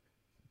her,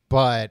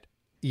 but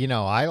you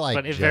know, I like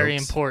but it's jokes. Very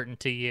important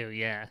to you,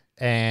 yeah.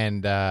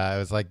 And I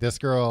was like, this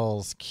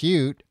girl's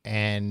cute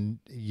and,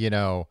 you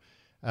know,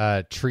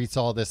 treats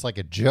all this like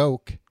a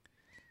joke.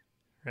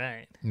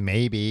 Right.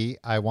 Maybe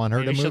I want her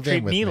Maybe to move she'll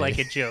in with me. treat me like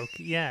a joke,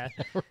 yeah.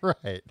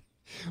 Right.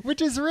 Which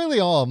is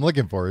really all I'm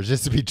looking for, is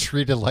just to be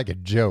treated like a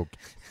joke.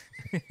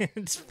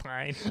 It's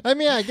fine. I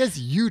mean, I guess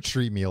you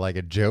treat me like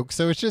a joke,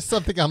 so it's just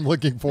something I'm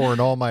looking for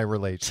in all my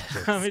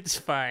relationships. It's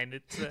fine.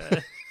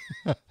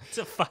 It's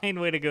a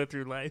fine way to go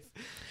through life.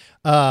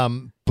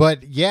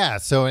 But yeah,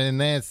 so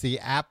and then it's the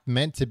app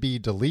meant to be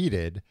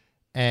deleted,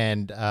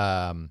 and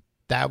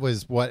that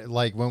was what,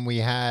 like, when we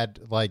had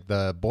like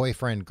the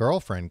boyfriend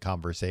girlfriend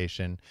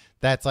conversation,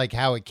 that's like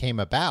how it came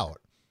about,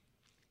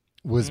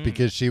 was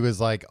because she was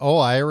like, oh,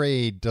 I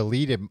already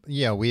deleted,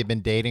 you know, we had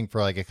been dating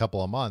for like a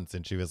couple of months,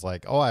 and she was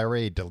like, oh, I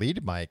already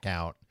deleted my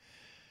account.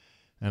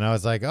 And I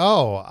was like,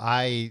 oh,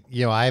 I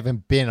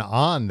haven't been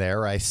on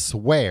there, I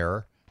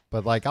swear.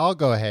 But like, I'll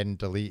go ahead and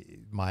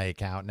delete my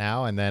account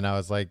now. And then I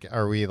was like,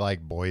 are we like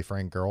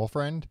boyfriend,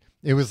 girlfriend?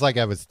 It was like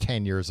I was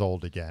 10 years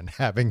old again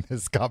having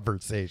this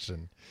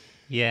conversation.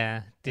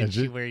 Yeah. Did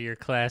she wear your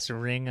class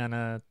ring on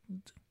a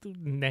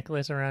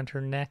necklace around her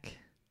neck?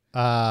 No,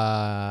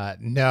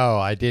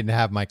 I didn't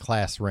have my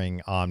class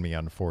ring on me,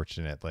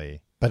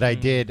 unfortunately. But I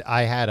did.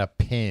 I had a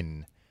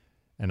pin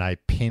and I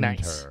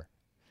pinned her.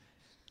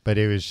 But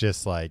it was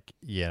just like,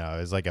 you know, it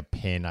was like a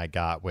pin I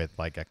got with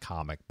like a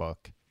comic book.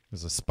 It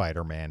was a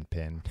Spider-Man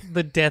pin.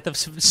 The death of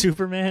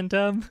Superman,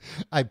 Tom?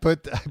 I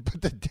put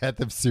the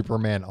death of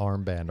Superman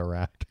armband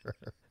around her.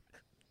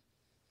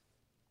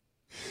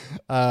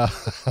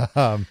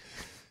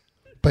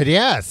 But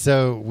yeah,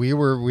 so we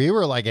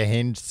were like a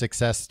Hinge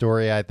success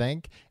story, I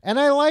think. And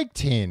I liked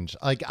Hinge.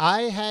 Like,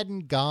 I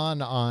hadn't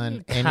gone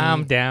on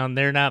Calm down.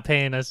 They're not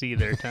paying us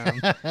either,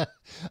 Tom.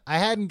 I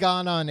hadn't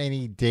gone on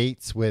any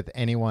dates with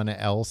anyone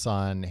else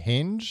on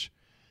Hinge.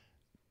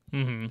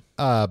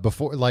 Mm-hmm.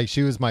 Before, like,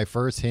 she was my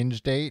first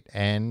Hinge date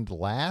and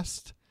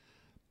last,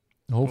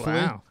 hopefully.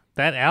 Wow,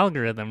 that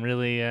algorithm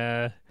really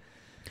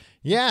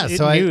yeah,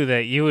 so I knew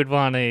that you would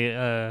want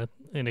an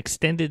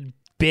extended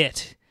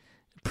bit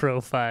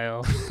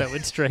profile that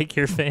would strike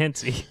your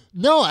fancy.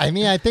 No, I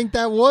mean, I think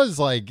that was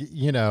like,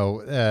 you know,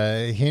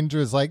 Hinge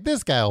was like,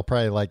 this guy will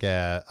probably like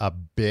a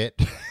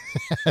bit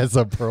as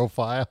a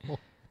profile.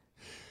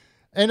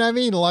 And I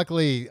mean,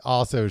 luckily,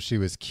 also, she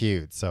was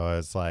cute. So I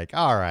was like,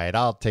 all right,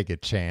 I'll take a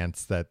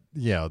chance that,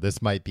 you know,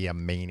 this might be a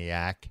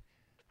maniac.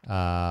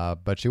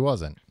 But she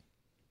wasn't.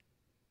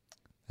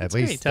 At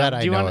least that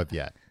I know of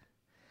yet.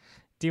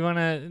 Do you want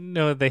to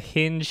know the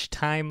Hinge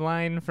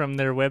timeline from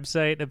their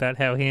website about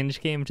how Hinge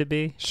came to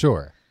be?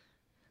 Sure.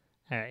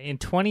 All right. In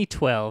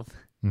 2012,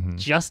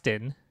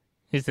 Justin,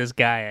 who's this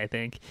guy, I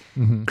think,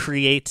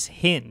 creates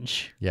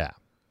Hinge. Yeah.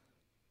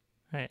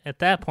 Right. At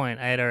that point,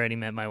 I had already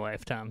met my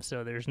wife, Tom,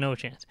 so there's no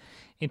chance.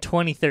 In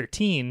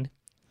 2013,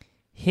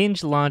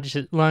 Hinge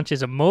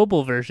launches a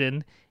mobile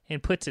version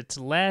and puts its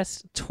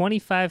last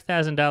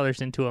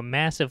 $25,000 into a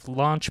massive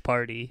launch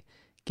party,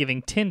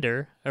 giving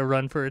Tinder a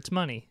run for its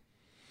money.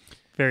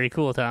 Very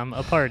cool, Tom.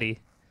 A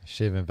party.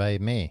 Should have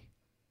invited me.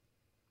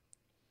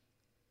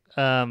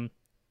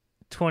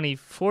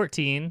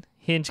 2014,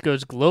 Hinge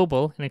goes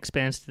global and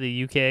expands to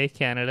the UK,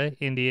 Canada,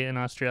 India, and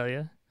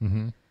Australia.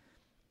 Mm-hmm.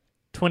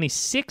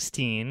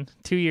 2016,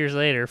 2 years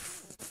later,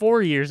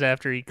 4 years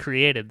after he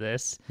created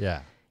this,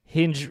 Yeah.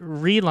 Hinge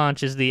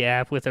relaunches the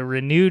app with a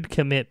renewed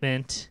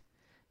commitment,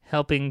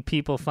 helping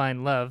people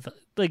find love.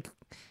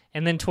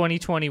 And then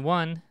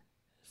 2021,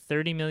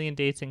 30 million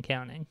dates and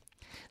counting.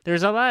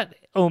 There's a lot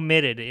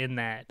omitted in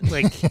that.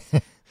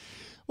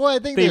 Well, I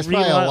think They there's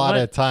probably a lot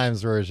what? of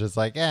times where it's just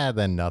like,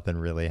 then nothing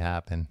really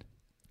happened.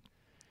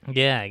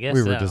 Yeah, I guess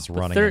We were so. just But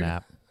running an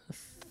app.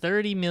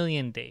 30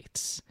 million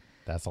dates.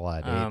 That's a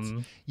lot of dates.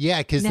 Um, Yeah,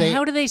 because Now,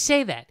 how do they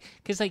say that?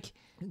 Because,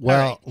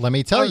 well, all right, let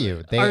me tell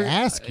you, they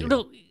ask you.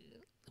 No,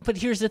 but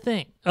here's the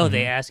thing. Oh,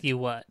 they Mm-hmm. ask you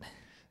what?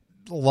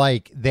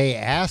 They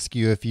ask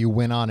you if you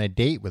went on a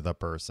date with a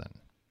person.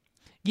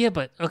 Yeah,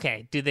 but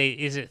okay.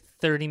 Is it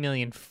 30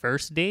 million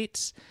first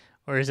dates,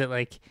 or is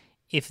it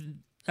if?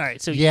 All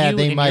right, so Yeah, you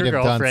they and might your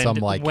have done girlfriend some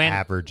went,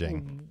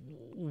 averaging.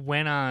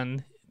 Went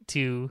on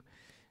to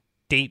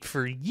date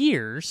for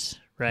years,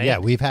 right? Yeah,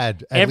 we've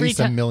had at Every least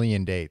a ti-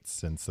 million dates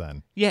since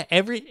then. Yeah,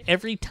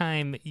 every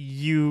time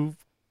you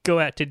go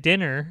out to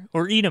dinner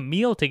or eat a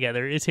meal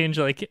together, is Hinge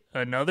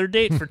another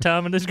date for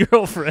Tom and his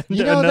girlfriend?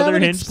 You know, another that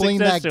would Hinge explain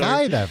success that story.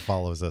 guy that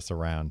follows us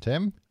around,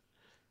 Tim.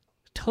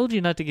 Told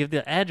you not to give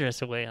the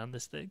address away on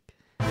this thing.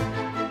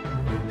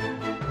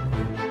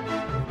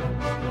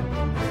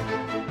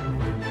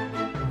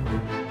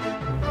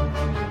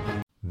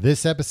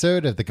 This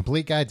episode of The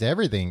Complete Guide to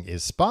Everything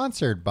is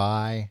sponsored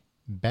by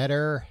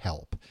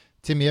BetterHelp.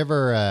 Tim, you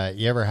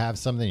ever have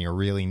something you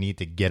really need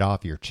to get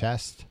off your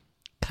chest?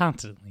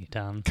 Constantly,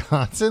 Tom.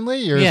 Constantly?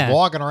 You're just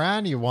walking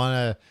around, you want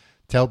to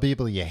tell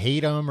people you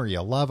hate them or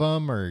you love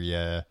them or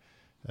you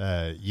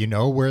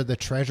know where the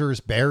treasure's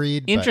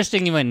buried. but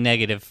Interesting you went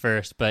negative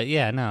first, but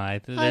yeah, no,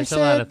 there's I a said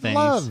lot of things.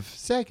 love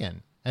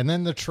second. And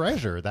then the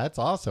treasure, that's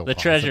also The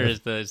treasure is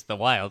the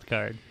wild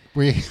card.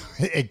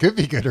 It could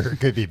be good or it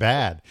could be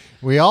bad.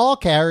 We all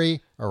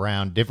carry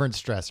around different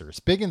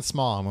stressors, big and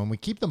small, and when we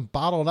keep them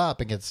bottled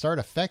up, it can start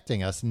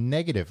affecting us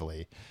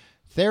negatively.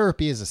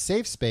 Therapy is a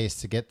safe space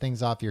to get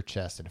things off your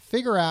chest and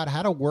figure out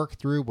how to work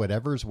through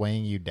whatever's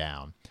weighing you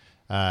down.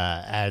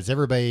 As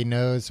everybody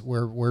knows,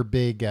 we're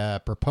big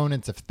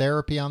proponents of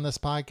therapy on this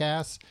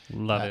podcast.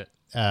 Love it.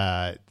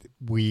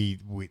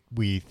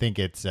 We think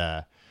it's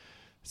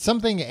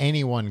something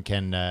anyone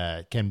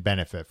can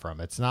benefit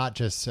from. It's not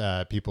just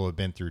people who've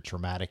been through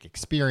traumatic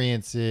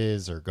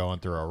experiences or going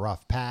through a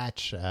rough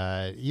patch.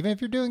 Even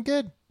if you're doing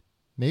good,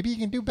 maybe you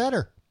can do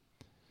better.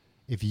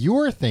 If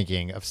you're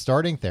thinking of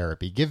starting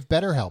therapy, give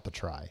BetterHelp a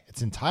try.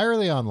 It's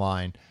entirely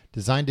online,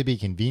 designed to be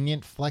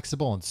convenient,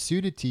 flexible, and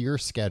suited to your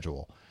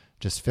schedule.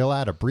 Just fill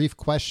out a brief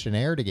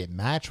questionnaire to get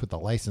matched with a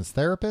licensed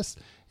therapist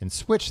and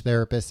switch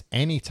therapists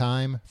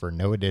anytime for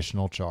no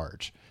additional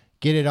charge.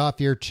 Get it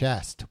off your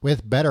chest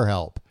with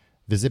BetterHelp.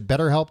 Visit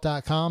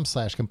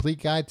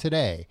BetterHelp.com/complete guide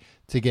today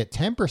to get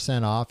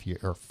 10% off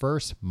your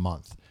first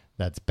month.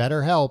 That's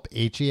BetterHelp,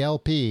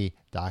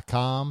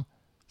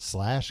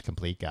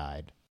 HELP.com/complete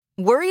guide.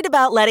 Worried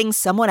about letting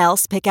someone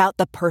else pick out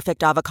the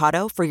perfect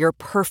avocado for your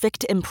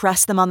perfect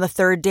impress them on the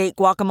third date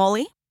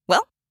guacamole?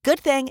 Well, good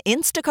thing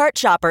Instacart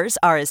shoppers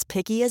are as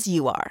picky as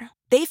you are.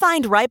 They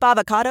find ripe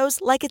avocados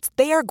like it's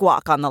their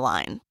guac on the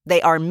line.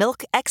 They are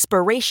milk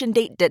expiration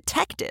date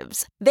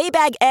detectives. They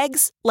bag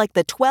eggs like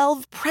the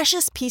 12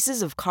 precious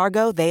pieces of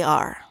cargo they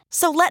are.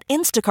 So let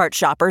Instacart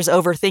shoppers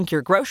overthink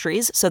your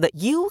groceries so that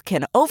you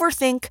can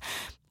overthink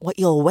what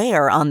you'll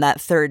wear on that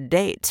third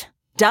date.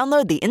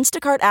 Download the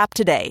Instacart app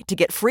today to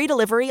get free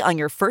delivery on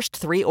your first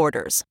 3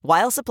 orders,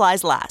 while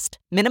supplies last.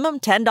 Minimum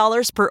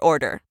 $10 per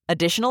order.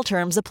 Additional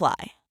terms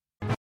apply.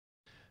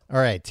 All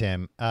right,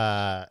 Tim.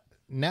 Now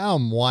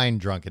I'm wine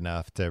drunk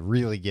enough to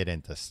really get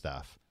into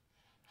stuff.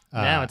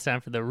 Now it's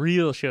time for the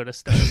real show to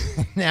start.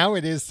 Now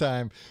it is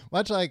time.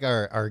 Much like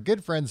our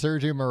good friend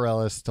Sergio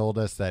Morales told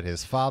us that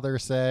his father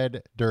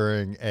said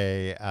during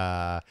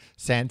a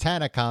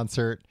Santana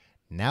concert,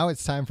 now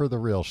it's time for the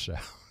real show.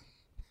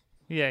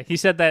 Yeah, he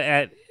said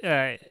that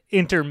at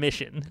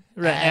intermission.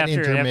 Right At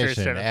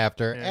intermission,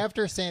 after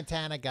after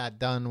Santana got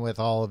done with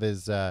all of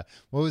his what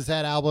was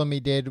that album he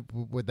did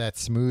with that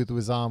Smooth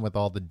was on with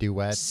all the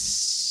duets?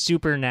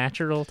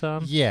 Supernatural,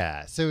 Tom.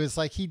 Yeah, so it's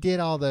like he did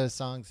all those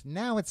songs.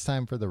 Now it's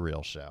time for the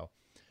real show.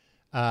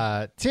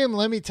 Tim,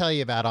 let me tell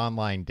you about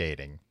online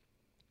dating.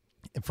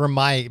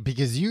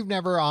 Because you've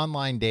never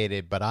online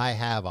dated, but I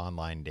have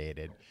online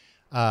dated.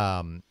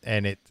 And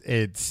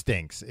it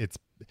stinks.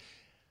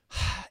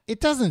 It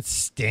doesn't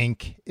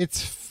stink.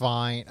 It's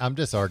fine. I'm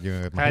just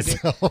arguing with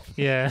myself.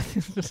 Yeah.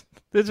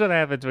 This is what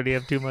happens when you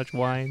have too much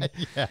wine.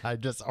 Yeah, I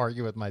just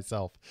argue with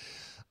myself.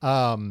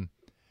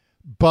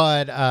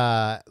 But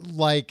I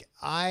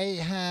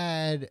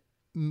had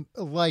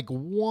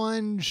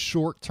one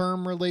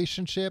short-term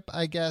relationship,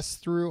 I guess,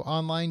 through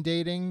online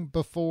dating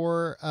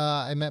before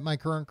I met my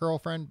current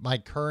girlfriend, my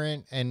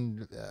current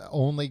and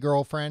only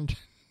girlfriend.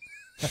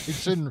 I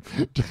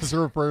shouldn't just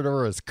refer to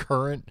her as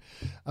current.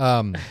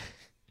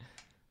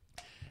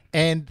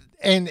 And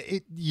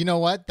you know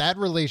what? That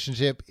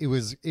relationship, it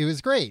was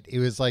great. It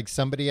was like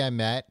somebody I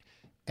met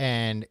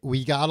and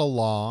we got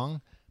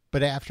along,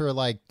 but after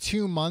like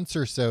 2 months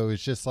or so,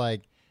 it's just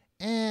like,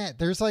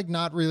 there's like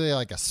not really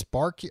like a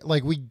spark.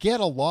 Like we get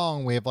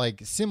along, we have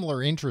like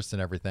similar interests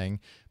and everything,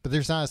 but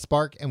there's not a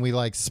spark, and we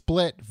like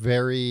split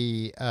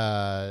very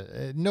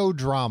no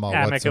drama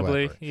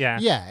amicably. whatsoever.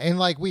 Yeah. And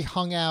like we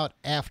hung out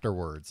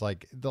afterwards,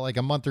 like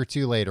a month or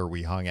two later,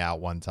 we hung out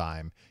one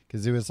time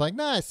because it was like,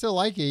 nah, I still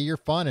like you, you're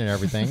fun and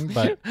everything,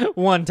 but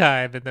One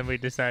time, and then we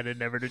decided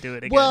never to do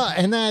it again. well,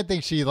 and then I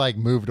think she like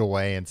moved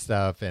away and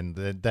stuff, and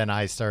then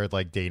I started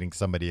like dating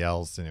somebody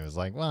else, and it was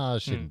like, well, I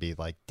shouldn't be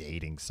like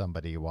dating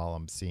somebody while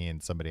I'm seeing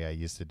somebody I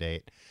used to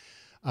date.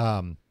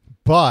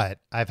 But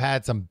I've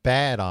had some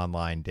bad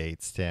online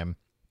dates, Tim,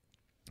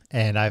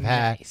 and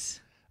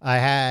Nice.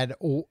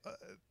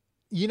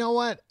 you know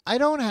what? I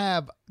don't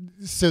have,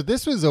 so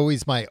this was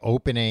always my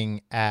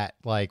opening at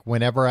like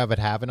whenever I would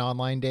have an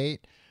online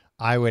date,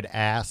 I would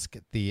ask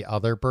the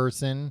other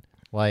person,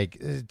 like,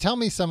 tell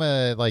me some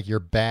of like your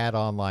bad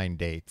online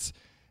dates.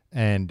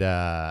 And,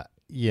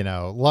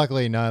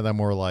 luckily none of them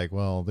were like,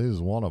 well, this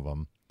is one of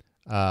them.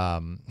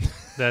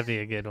 That'd be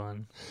a good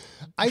one.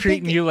 I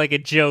Treating think you like a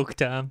joke,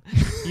 Tom.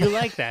 You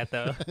like that,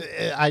 though.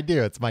 I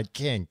do. It's my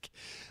kink.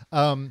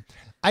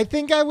 I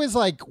think I was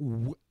like,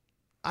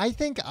 I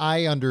think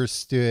I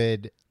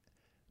understood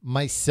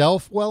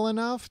myself well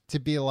enough to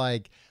be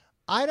like,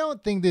 I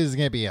don't think this is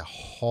going to be a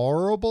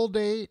horrible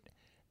date.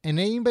 And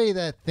anybody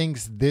that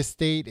thinks this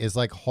date is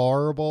like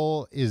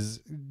horrible is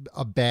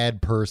a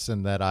bad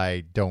person that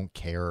I don't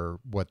care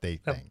what they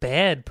A think.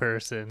 bad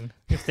person.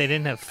 If they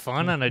didn't have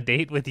fun on a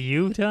date with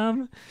you,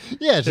 Tom?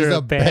 Yeah, it's They're just a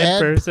a bad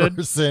bad person?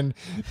 person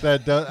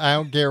that I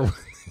don't care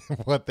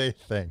what they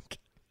think.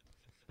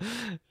 All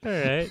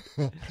right.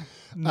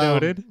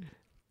 Noted.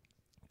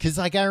 Because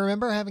like I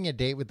remember having a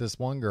date with this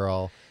one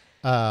girl,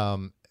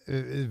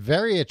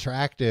 very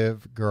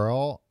attractive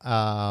girl,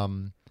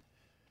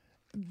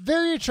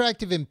 very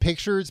attractive in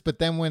pictures, but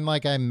then when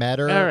like I met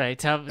her, All right,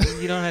 Tom.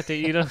 You don't have to.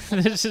 You don't.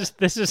 This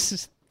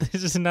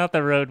is not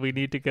the road we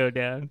need to go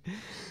down.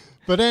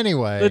 but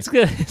anyway, Let's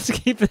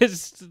keep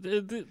this.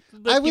 Let's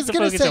I was keep the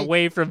gonna focus say,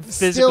 away from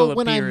physical still,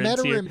 when I appearance met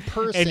her here in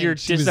person, and your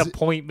she was-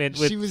 disappointment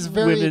with she was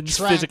very women's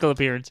physical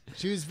appearance.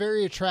 she was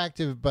very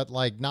attractive, but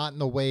like not in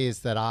the ways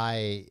that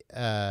I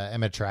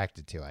am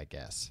attracted to, I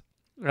guess.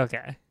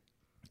 Okay,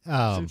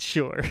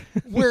 sure.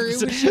 Where it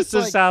was it's just a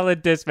like-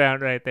 solid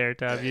dismount right there,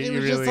 Tom. You it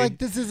was really just like,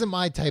 this isn't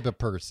my type of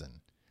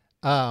person.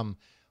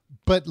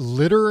 But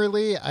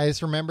literally, I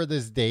just remember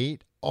this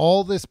date.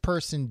 All this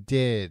person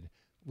did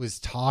was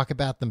talk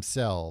about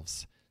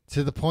themselves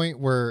to the point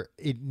where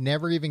it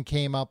never even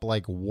came up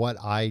like what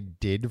I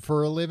did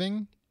for a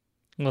living.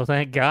 Well,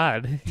 thank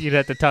God. You'd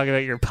have to talk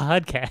about your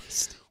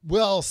podcast.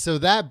 Well, so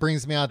that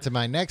brings me on to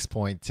my next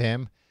point,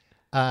 Tim.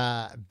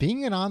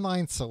 Being an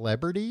online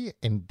celebrity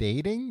and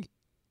dating,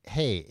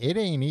 hey, it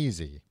ain't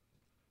easy.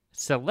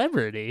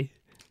 Celebrity?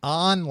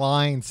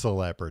 Online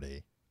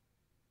celebrity.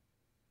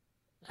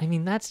 I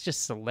mean, that's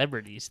just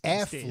celebrities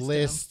these days, Tom.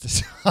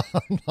 F-list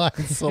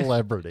online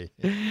celebrity.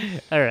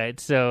 All right,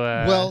 so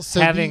Well,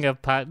 so having the- a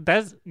pod,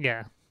 that's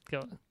yeah.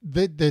 Go.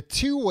 The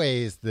two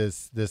ways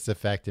this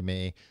affected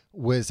me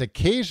was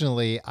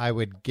occasionally I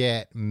would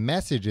get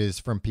messages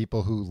from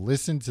people who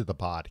listen to the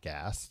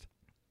podcast,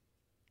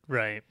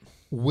 Right.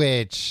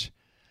 which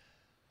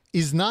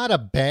is not a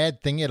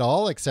bad thing at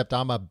all, except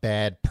I'm a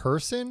bad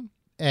person,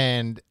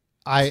 and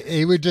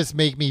it would just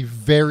make me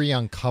very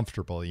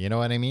uncomfortable. You know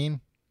what I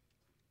mean?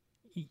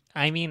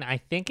 I mean, I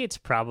think it's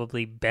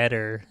probably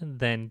better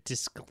than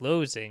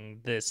disclosing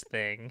this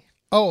thing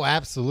Oh,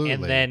 absolutely.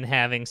 and then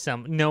having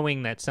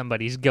knowing that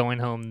somebody's going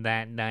home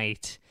that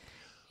night.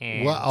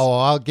 And,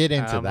 I'll get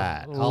into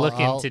that.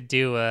 Looking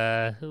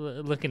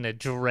to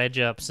dredge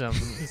up some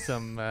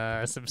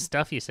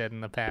stuff you said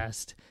in the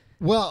past.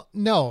 Well,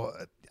 no,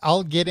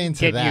 I'll get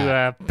into Get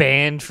that. you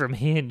banned from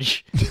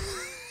Hinge.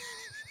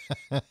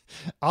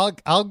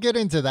 I'll get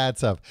into that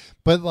stuff,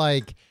 but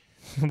like.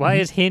 Why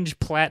is Hinge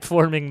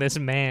platforming this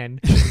man?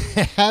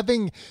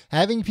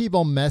 having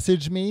people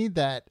message me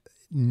that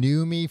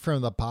knew me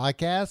from the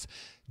podcast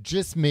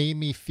just made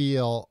me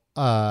feel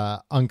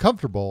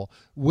uncomfortable,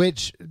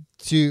 which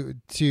to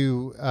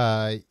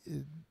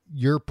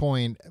your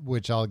point,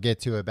 which I'll get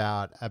to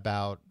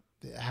about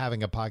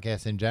having a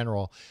podcast in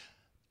general,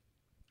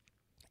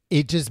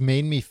 it just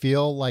made me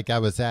feel like I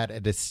was at a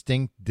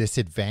distinct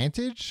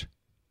disadvantage.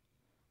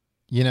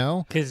 You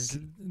know? Because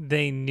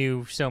they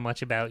knew so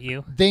much about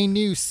you. They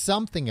knew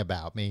something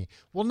about me.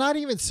 Well, not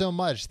even so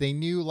much. They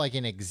knew like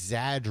an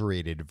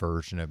exaggerated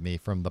version of me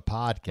from the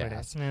podcast.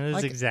 This is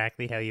Like,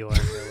 exactly how you are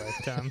in real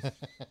life, Tom.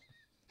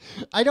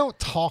 I don't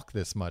talk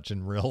this much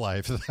in real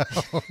life,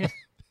 though.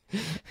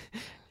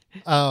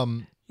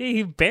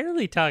 You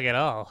barely talk at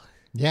all.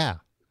 Yeah.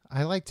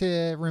 I like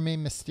to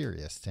remain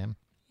mysterious, Tim.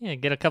 Yeah,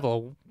 get a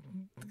couple of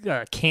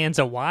cans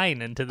of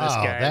wine into this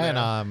guy. Then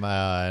though. I'm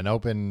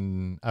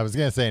I was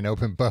going to say an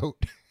open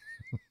boat.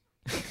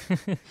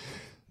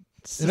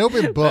 An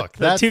open book. The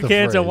That's two the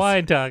cans of phrase.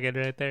 wine talking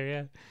right there.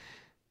 Yeah.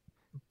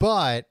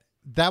 But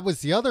that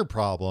was the other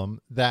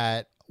problem,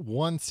 that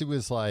once it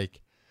was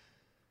like,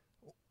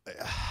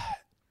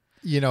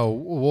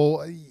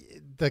 well,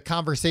 the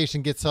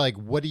conversation gets to like,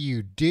 what do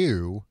you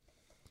do?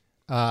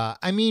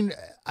 I mean,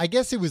 I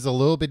guess it was a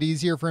little bit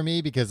easier for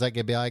me because I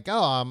could be like,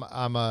 oh,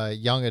 I'm a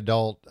young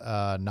adult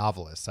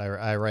novelist.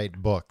 I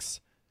write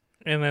books.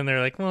 And then they're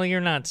like, well, you're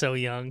not so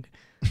young.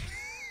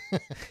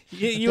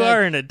 You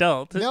are an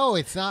adult. No,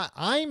 it's not.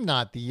 I'm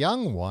not the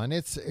young one.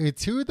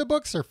 It's who the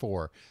books are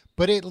for.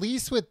 But at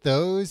least with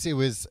those, it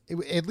was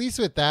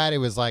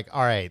like,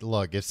 all right,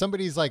 look, if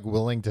somebody's like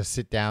willing to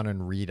sit down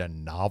and read a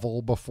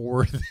novel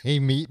before they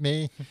meet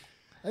me,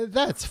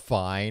 that's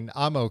fine.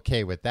 I'm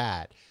okay with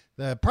that.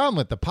 The problem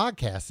with the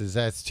podcast is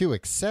that it's too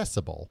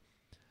accessible.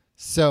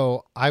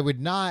 So I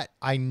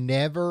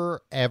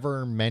never,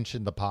 ever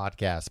mentioned the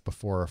podcast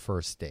before a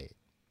first date.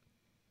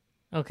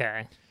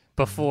 Okay.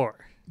 Before.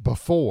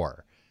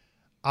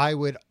 I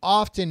would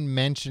often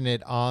mention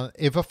it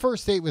if a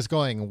first date was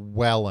going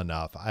well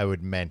enough, I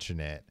would mention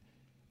it.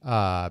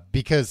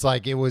 Because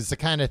like it was the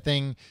kind of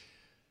thing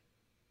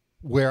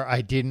where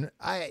I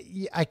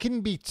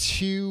couldn't be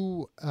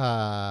too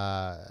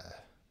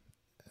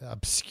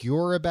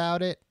obscure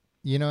about it.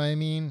 You know what I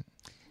mean?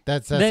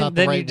 That's not the right word.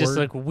 Then you just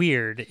look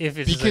weird. If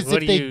it's because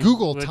like, if they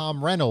Google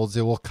Tom Reynolds,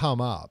 it will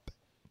come up.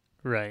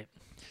 Right.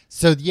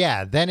 So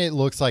yeah, then it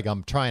looks like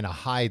I'm trying to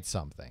hide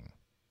something.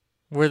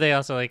 Were they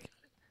also like,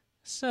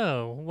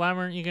 so why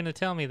weren't you going to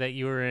tell me that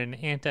you were an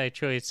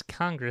anti-choice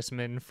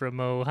congressman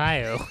from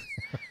Ohio?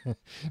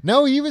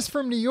 No, he was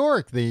from New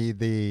York.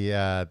 The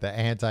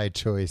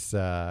anti-choice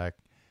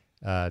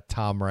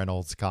Tom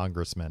Reynolds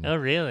congressman. Oh,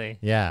 really?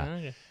 Yeah.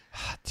 Okay.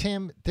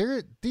 Tim,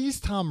 these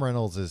Tom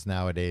Reynoldses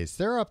nowadays,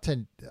 they're up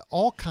to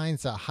all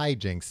kinds of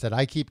hijinks that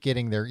I keep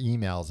getting their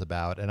emails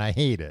about, and I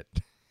hate it.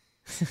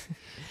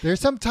 There's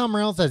some Tom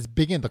Reynolds that's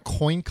big in the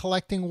coin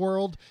collecting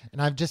world, and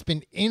I've just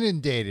been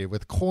inundated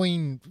with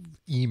coin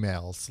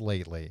emails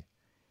lately.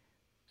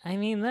 I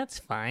mean, that's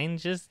fine.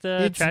 Just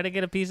try to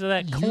get a piece of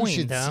that coin, You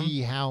should Tom.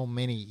 see how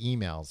many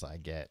emails I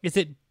get. Is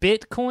it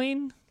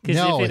Bitcoin? 'Cause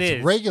No, if it's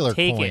is, regular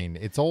take coin.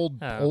 It. It's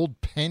old Oh.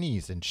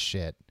 pennies and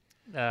shit.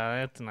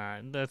 That's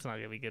not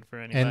gonna be good for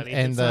anybody.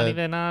 and it's not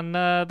even on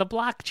the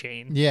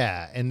blockchain.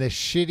 Yeah, and the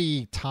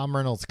shitty Tom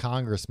Reynolds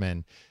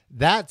congressman,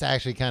 that's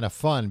actually kind of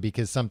fun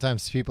because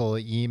sometimes people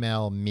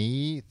email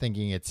me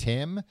thinking it's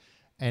him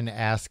and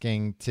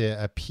asking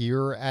to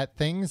appear at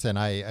things, and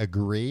I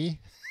agree.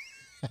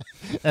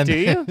 And Do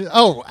you?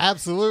 Oh,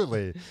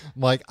 absolutely.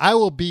 I'm like, I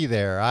will be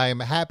there. I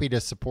am happy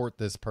to support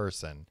this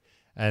person.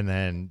 And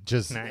then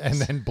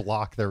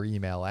block their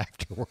email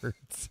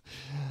afterwards.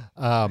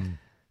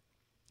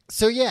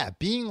 So yeah,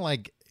 being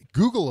like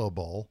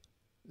Googleable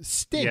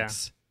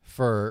stinks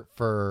for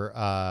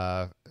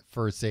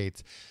first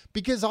dates,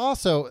 because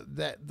also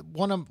that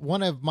one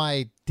of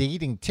my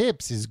dating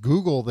tips is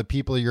Google the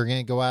people you're going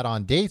to go out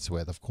on dates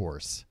with, of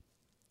course.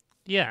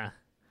 Yeah.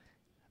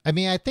 I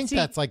mean, I think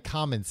that's like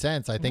common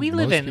sense. I think we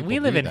live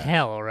in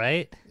hell,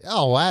 right?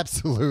 Oh,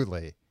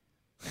 absolutely.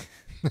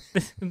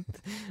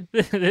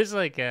 This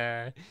like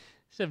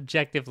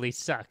subjectively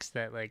sucks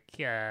that like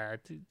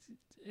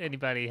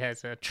anybody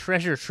has a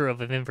treasure trove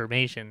of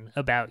information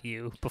about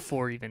you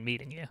before even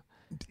meeting you.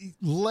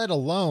 Let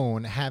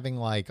alone having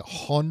like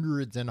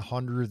hundreds and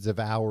hundreds of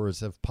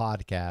hours of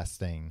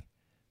podcasting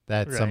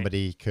that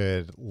somebody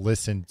could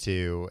listen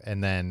to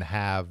and then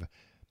have,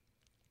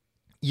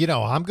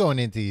 I'm going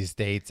into these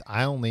dates.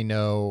 I only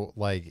know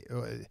like,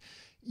 a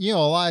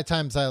lot of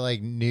times I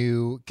like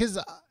knew, because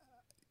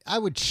I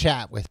would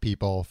chat with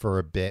people for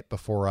a bit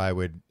before I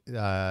would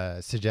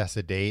suggest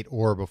a date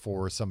or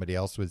before somebody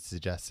else would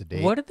suggest a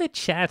date. What do the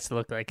chats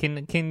look like?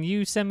 Can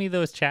you send me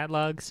those chat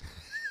logs?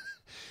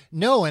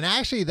 No, and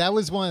actually that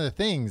was one of the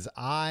things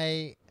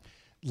I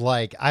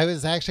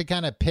was actually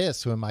kind of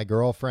pissed when my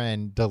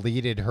girlfriend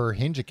deleted her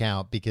Hinge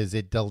account because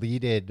it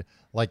deleted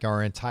like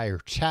our entire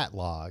chat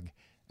log,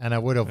 and I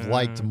would have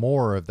liked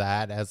more of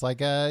that as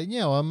like a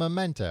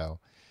memento.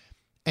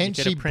 And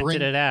she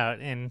printed it out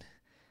and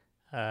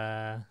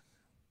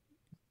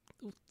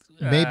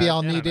maybe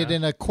I'll need it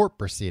in a court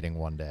proceeding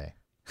one day.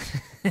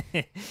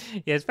 Yeah,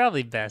 it's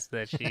probably best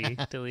that she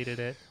deleted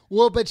it.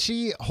 Well, but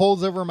she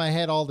holds over my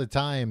head all the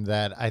time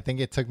that I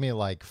think it took me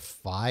like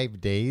 5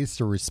 days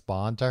to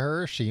respond to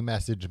her. She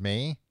messaged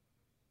me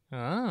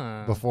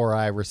before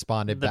I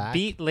responded back. The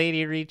beat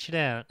lady reached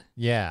out.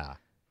 Yeah.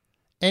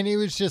 And it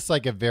was just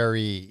like a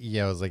very,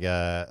 it was like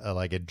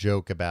a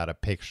joke about a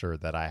picture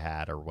that I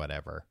had or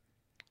whatever.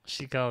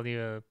 She called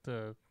you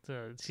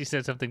she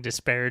said something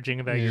disparaging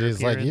about your appearance.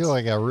 appearance.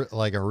 Like, you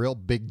like a real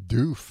big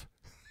doof.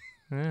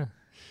 Yeah.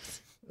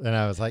 And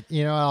I was like,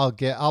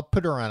 I'll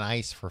put her on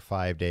ice for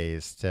 5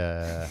 days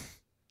to,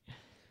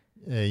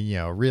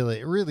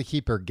 really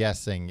keep her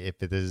guessing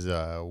if it is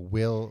a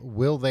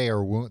will they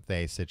or won't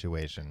they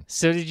situation.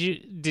 So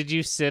did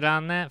you sit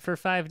on that for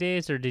 5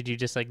 days, or did you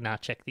just like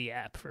not check the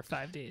app for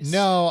 5 days?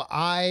 No,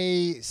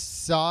 I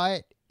saw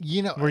it.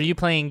 Were you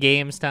playing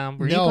games, Tom?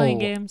 Were you playing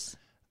games?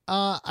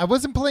 I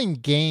wasn't playing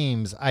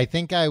games. I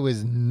think I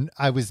was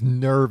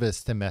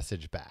nervous to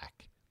message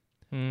back.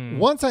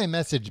 Once I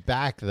messaged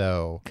back,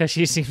 though, Because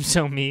she seems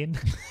so mean.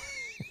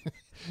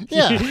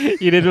 yeah,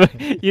 you didn't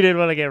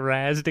want to get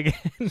razzed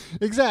again.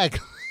 exactly.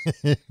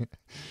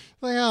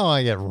 Like, oh,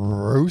 I get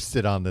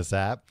roasted on this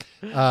app.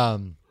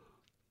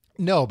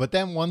 No, but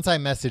then once I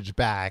messaged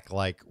back,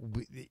 like,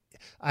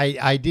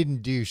 I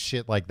didn't do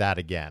shit like that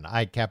again.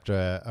 I kept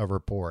a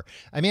rapport.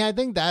 I mean, I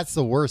think that's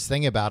the worst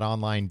thing about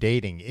online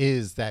dating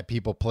is that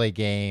people play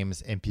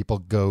games and people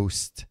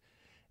ghost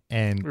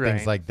and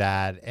things like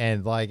that.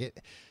 And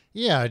like,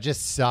 it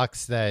just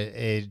sucks that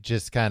it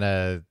just kind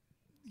of,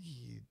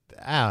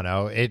 I don't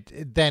know.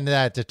 Then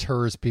that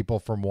deters people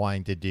from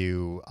wanting to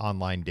do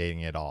online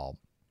dating at all.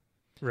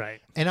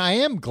 Right. And I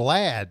am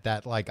glad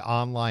that like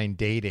online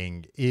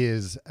dating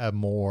is a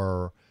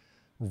more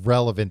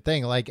relevant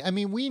thing. Like, I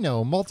mean, we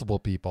know multiple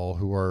people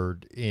who are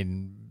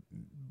in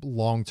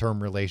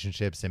long-term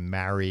relationships and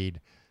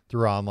married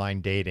through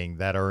online dating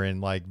that are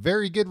in like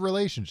very good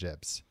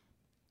relationships.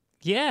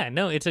 Yeah,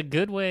 no, it's a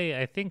good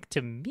way, I think,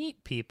 to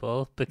meet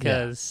people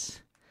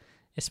because,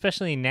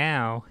 especially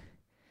now,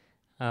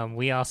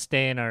 we all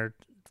stay in our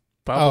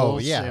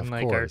bubbles and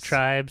like our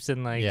tribes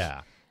and like,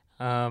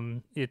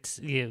 it's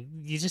you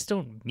just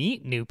don't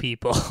meet new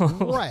people,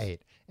 right?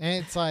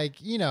 And it's like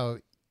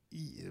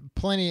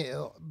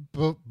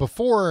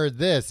before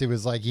this, it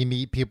was like you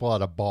meet people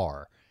at a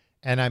bar,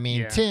 and I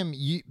mean, Tim,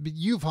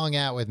 you've hung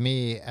out with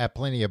me at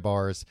plenty of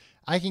bars.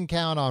 I can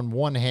count on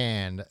one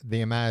hand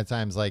the amount of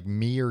times like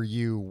me or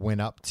you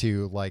went up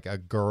to like a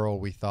girl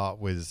we thought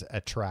was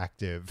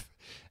attractive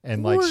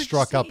and like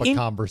struck up a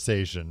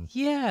conversation.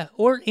 Yeah,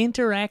 or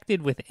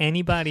interacted with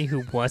anybody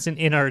who wasn't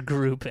in our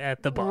group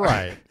at the bar.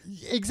 Right.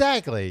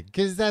 Exactly.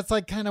 Because that's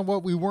like kind of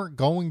what we weren't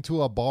going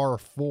to a bar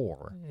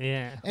for.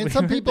 Yeah. And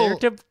some people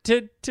there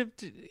to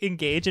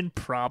engage in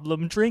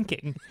problem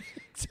drinking.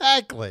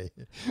 Exactly.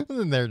 I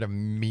wasn't there to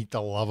meet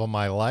the love of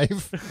my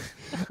life.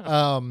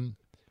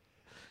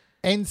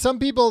 And some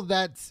people,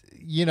 that's,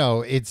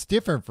 it's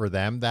different for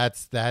them.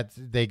 That's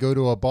they go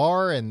to a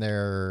bar and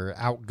they're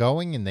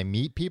outgoing and they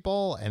meet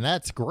people, and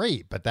that's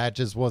great. But that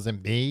just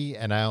wasn't me,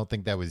 and I don't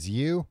think that was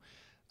you.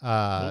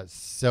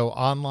 So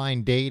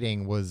online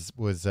dating was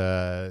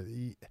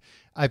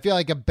I feel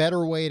like a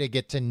better way to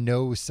get to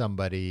know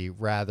somebody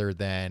rather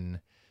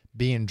than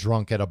being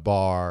drunk at a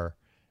bar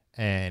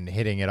and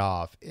hitting it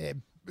off.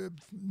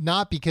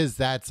 Not because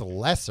that's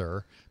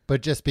lesser,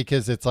 but just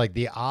because it's like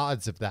the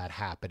odds of that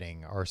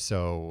happening are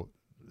so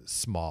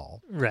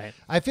small. Right.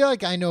 I feel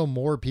like I know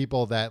more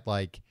people that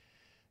like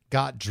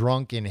got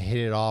drunk and hit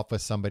it off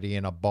with somebody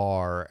in a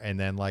bar and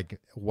then like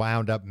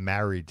wound up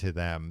married to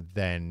them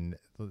than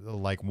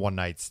like one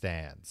night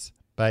stands.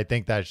 But I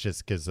think that's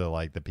just because of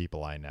like the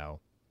people I know.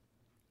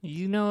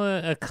 You know,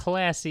 a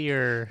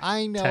classier.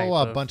 I know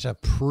a bunch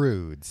of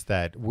prudes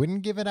that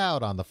wouldn't give it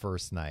out on the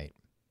first night.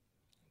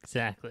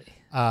 Exactly.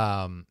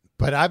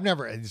 But I've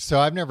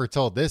never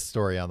told this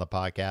story on the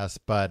podcast,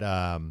 but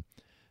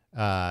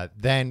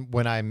then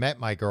when I met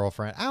my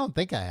girlfriend, I don't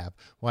think I have.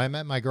 When I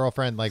met my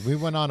girlfriend, like we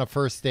went on a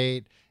first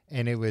date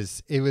and it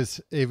was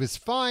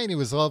fine. It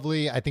was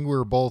lovely. I think we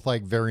were both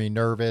like very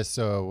nervous.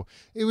 So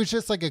it was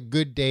just like a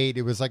good date.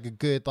 It was like a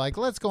good, like,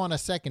 let's go on a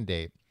second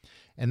date.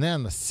 And then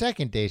on the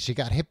second date, she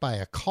got hit by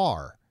a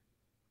car.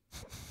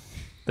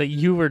 That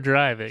you were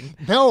driving.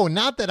 No,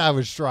 not that I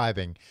was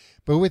driving,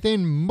 but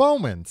within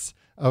moments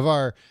of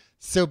our.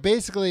 So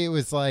basically, it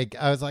was like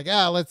I was like,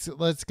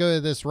 let's go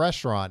to this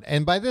restaurant.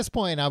 And by this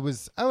point, I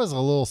was a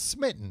little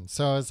smitten.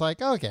 So I was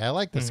like, okay, I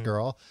like this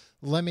girl.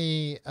 Let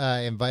me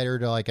invite her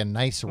to like a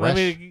nice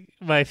restaurant.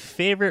 My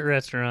favorite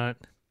restaurant,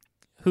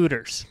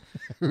 Hooters.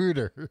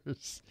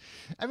 Hooters.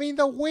 I mean,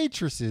 the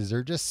waitresses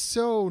are just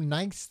so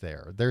nice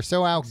there. They're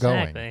so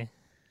outgoing. Exactly.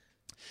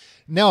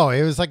 No,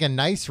 it was like a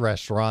nice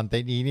restaurant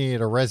that you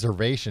needed a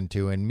reservation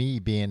to, and me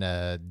being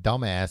a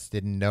dumbass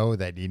didn't know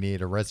that you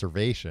needed a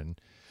reservation.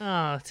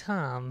 Oh,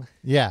 Tom.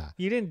 Yeah.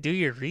 You didn't do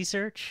your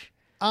research?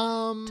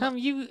 Tom,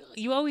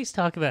 you always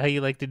talk about how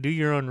you like to do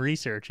your own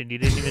research, and you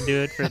didn't even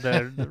do it for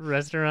the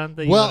restaurant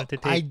that you wanted to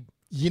take.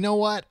 You know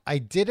what? I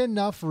did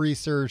enough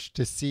research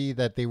to see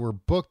that they were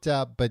booked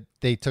up, but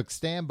they took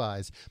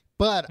standbys.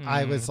 But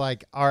I was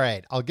like, all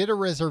right, I'll get a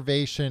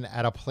reservation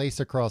at a place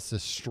across the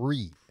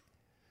street.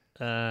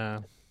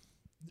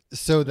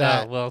 So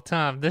that well,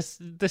 Tom, this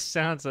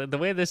sounds like the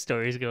way this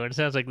story is going. It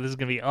sounds like this is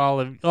gonna be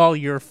all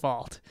your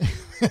fault.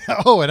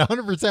 Oh, it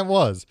 100%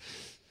 was.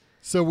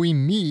 So we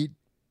meet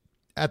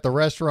at the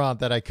restaurant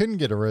that I couldn't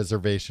get a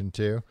reservation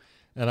to,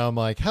 and I'm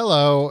like,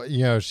 "Hello,"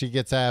 she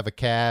gets to have a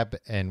cab,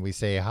 and we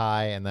say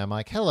hi, and then I'm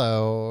like,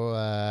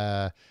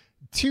 "Hello,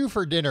 2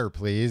 for dinner,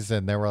 please,"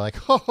 and they were like,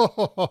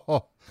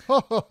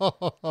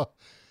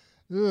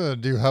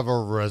 "Do you have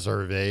a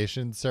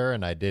reservation, sir?"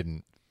 And I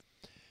didn't.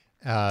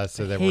 So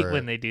I hate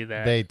when they do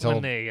that.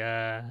 When they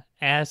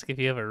ask if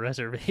you have a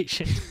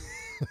reservation.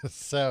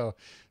 So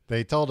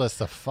they told us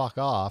to fuck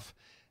off,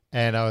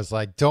 and I was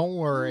like, "Don't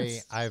worry,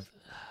 I've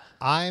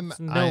I'm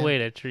No way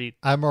to treat.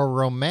 I'm a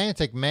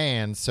romantic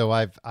man, so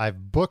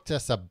I've booked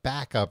us a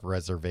backup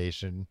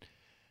reservation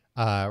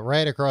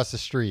right across the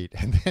street.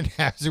 And then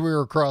as we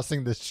were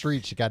crossing the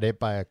street, she got hit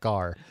by a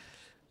car.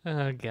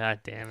 Oh, God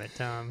damn it,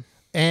 Tom.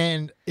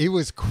 And it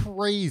was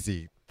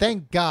crazy.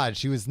 Thank God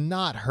she was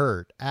not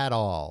hurt at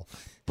all.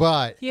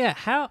 But Yeah,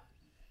 how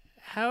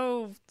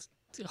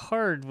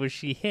hard was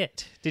she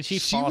hit? Did she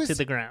fall to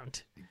the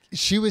ground?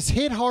 she was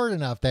hit hard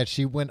enough that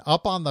she went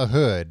up on the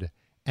hood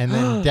and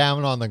then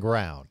down on the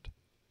ground.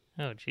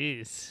 Oh,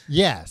 jeez.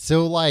 Yeah,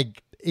 so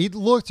like it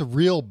looked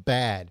real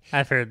bad.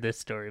 I've heard this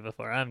story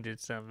before. I'm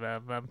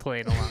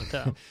playing along,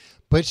 Tom.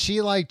 But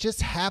she like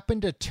just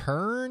happened to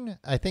turn,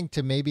 I think,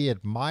 to maybe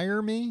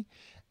admire me.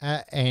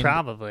 And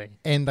Probably.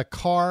 And the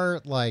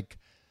car like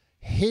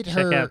hit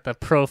her. Check out the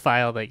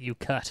profile that you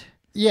cut.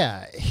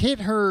 Yeah,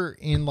 hit her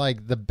in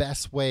like the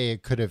best way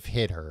it could have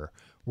hit her.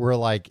 Where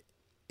like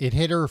it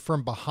hit her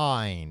from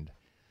behind,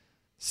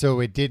 so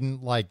it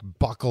didn't like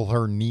buckle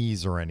her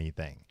knees or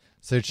anything.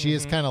 So she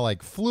just kind of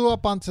like flew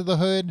up onto the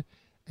hood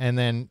and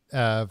then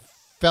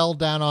fell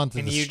down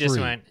onto the street. And you just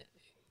went,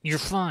 you're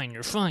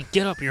fine,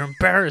 get up, you're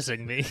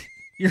embarrassing me.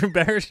 You're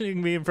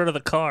embarrassing me in front of the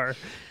car.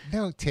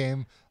 No,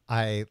 Tim,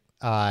 I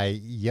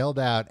yelled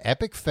out,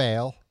 epic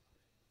fail.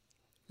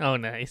 Oh,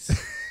 nice.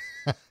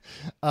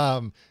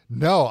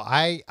 No,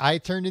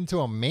 I turned into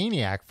a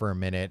maniac for a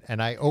minute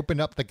and I opened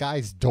up the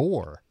guy's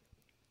door.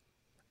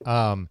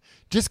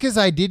 Just because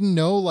I didn't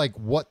know like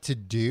what to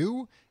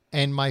do,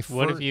 and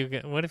what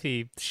if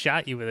he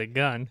shot you with a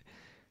gun?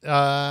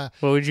 What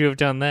would you have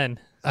done then?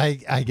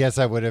 I guess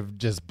I would have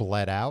just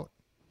bled out.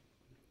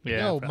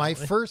 Yeah. No, probably.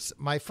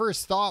 my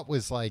first thought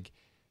was like,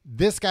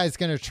 this guy's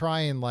gonna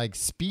try and like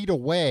speed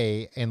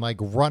away and like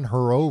run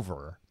her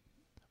over,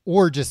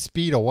 or just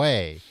speed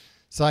away.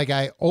 So like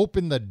I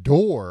opened the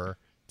door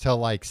to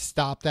like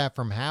stop that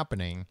from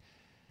happening.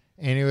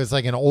 And it was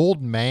like an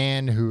old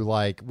man who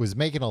like was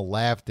making a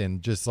left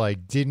and just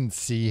like didn't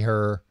see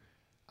her.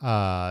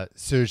 So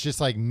it's just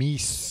like me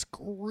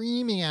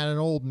screaming at an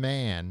old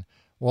man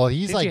while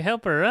he's Did like, you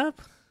help her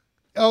up?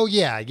 oh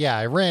yeah.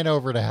 I ran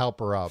over to help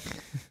her up.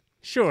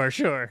 Sure.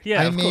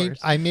 Yeah, of course.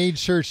 I made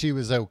sure she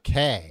was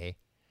okay.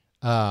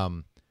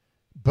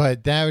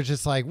 But that was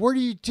just like, what are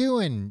you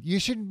doing? You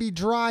shouldn't be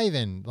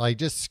driving. Like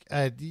just,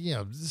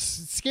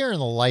 scaring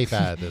the life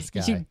out of this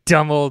guy. You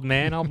dumb old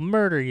man, I'll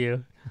murder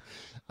you.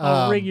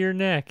 I'll wring your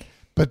neck.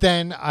 But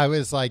then I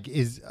was like,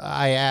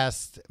 I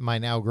asked my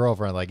now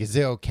girlfriend, like, is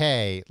it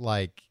okay?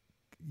 Like,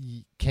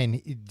 do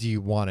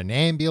you want an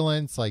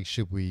ambulance? Like,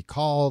 should we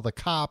call the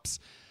cops?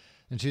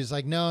 And she was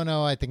like,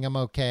 no, I think I'm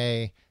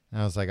okay. And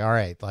I was like, all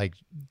right, like,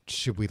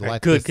 should we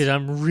let good, this... because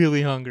I'm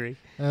really hungry.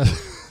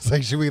 It's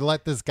like, should we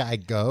let this guy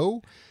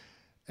go?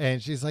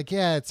 And she's like,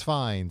 yeah, it's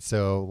fine.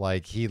 So,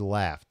 like, he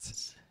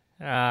left.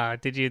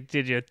 Did you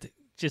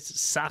just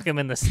sock him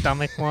in the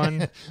stomach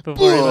one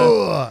before he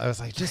I was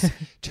like,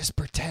 just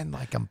pretend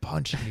like I'm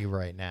punching you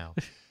right now.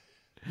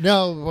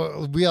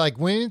 No, we like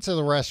went into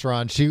the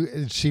restaurant.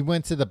 She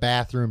went to the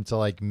bathroom to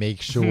like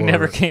make sure.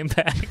 Never came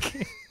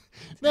back.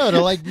 No,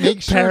 to like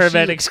make sure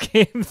paramedics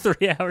came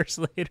 3 hours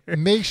later.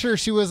 Make sure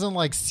she wasn't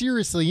like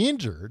seriously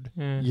injured.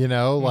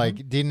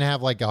 Like didn't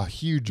have like a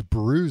huge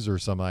bruise or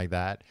something like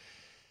that.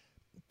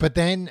 But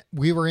then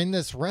we were in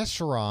this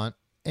restaurant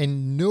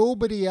and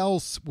nobody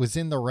else was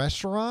in the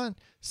restaurant.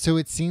 So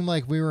it seemed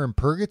like we were in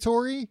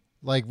purgatory.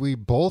 Like we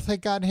both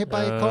had gotten hit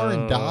by a car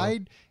and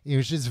died. It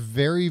was just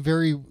very,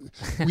 very,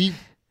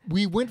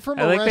 we went from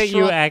I a like restaurant. that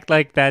you act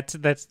like that's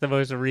the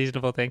most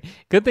reasonable thing.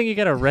 Good thing you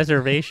got a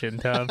reservation,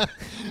 Tom.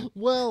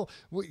 Well,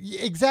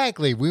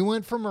 exactly. We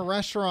went from a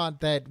restaurant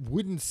that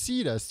wouldn't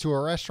seat us to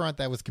a restaurant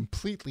that was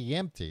completely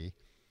empty.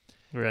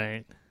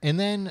 Right. And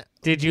then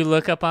did you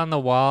look up on the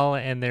wall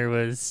and there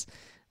was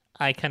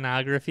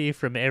iconography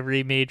from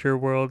every major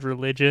world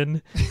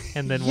religion,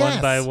 and then Yes.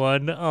 one by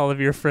one all of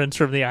your friends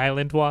from the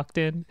island walked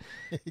in?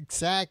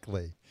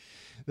 Exactly.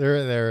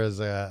 There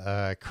is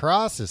a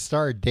cross, a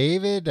Star of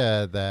David,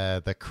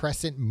 the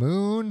crescent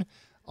moon,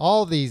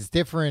 all these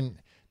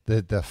different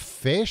the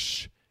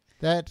fish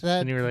that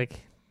And you were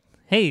like,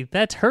 hey,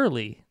 that's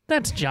Hurley,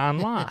 that's John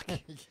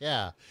Locke,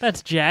 yeah.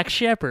 that's Jack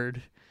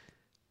Shepherd.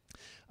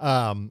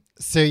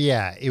 So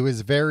yeah, it was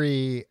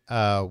very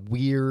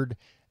weird,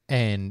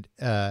 and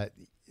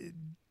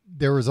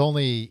there was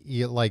only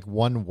like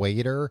one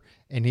waiter,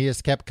 and he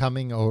just kept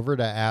coming over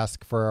to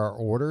ask for our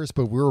orders,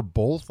 but we were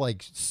both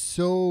like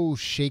so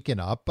shaken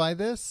up by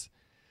this,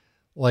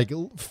 like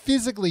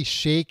physically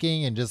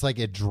shaking and just like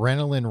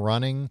adrenaline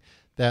running,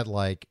 that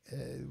like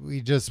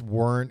we just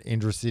weren't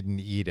interested in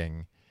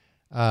eating.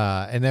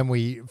 And then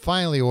we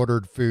finally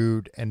ordered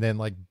food and then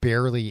like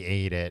barely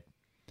ate it.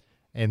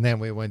 And then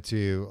we went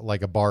to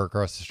like a bar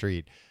across the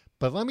street.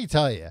 But let me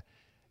tell you,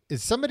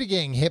 is somebody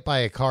getting hit by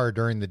a car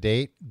during the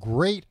date?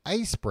 Great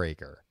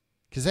icebreaker.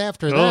 Because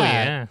after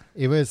that,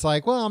 it was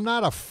like, well, I'm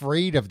not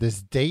afraid of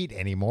this date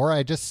anymore.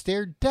 I just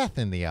stared death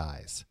in the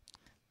eyes.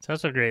 It's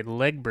also a great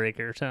leg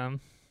breaker,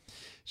 Tom.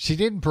 She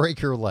didn't break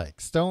her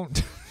legs.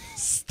 Don't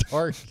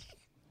start.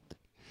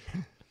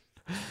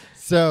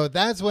 So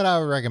that's what I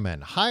would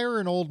recommend. Hire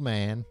an old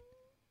man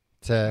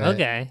to.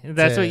 Okay,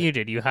 that's what you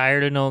did. You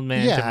hired an old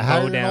man to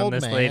mow down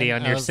this lady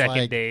on your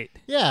second date.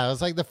 Yeah, it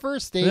was like the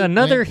first date.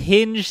 Another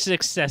Hinge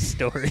success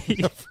story.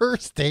 The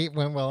first date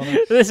went well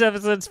enough. This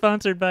episode's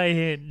sponsored by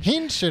Hinge.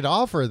 Hinge should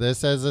offer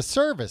this as a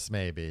service,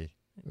 maybe.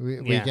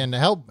 We can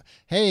help.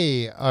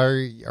 Hey,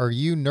 are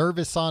you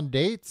nervous on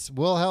dates?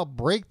 We'll help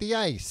break the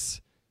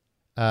ice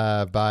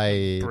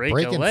by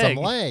breaking some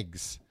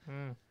legs.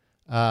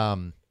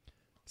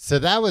 So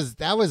that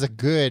was a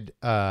good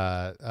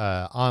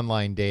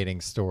online dating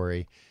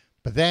story.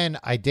 But then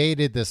I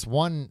dated this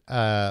one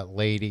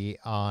lady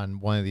on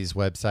one of these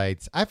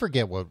websites. I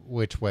forget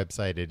which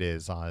website it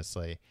is,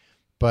 honestly.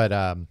 But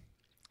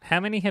how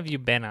many have you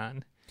been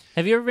on?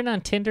 Have you ever been on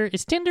Tinder?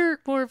 Is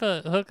Tinder more of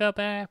a hookup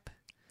app?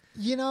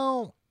 You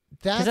know,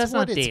 that's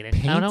not what dating. It's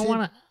painted.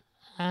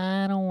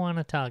 I don't want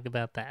to talk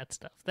about that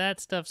stuff. That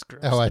stuff's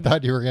gross. Oh, I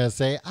thought you were going to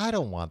say, I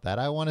don't want that.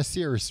 I want a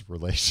serious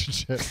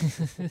relationship.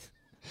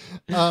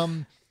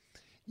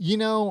 You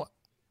know,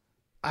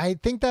 I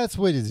think that's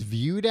what is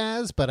viewed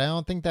as, but I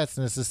don't think that's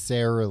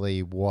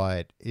necessarily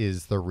what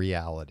is the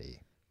reality.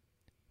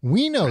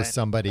 We know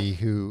somebody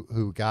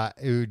who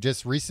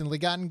just recently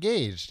got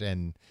engaged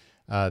and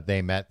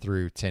they met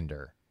through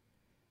Tinder.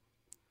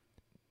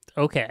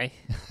 Okay.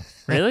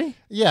 Really?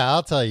 Yeah,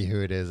 I'll tell you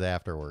who it is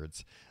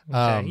afterwards.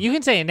 Okay. You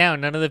can say it now.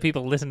 None of the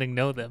people listening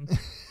know them.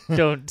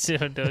 Don't say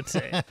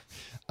it.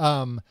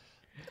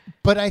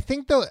 But I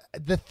think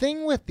the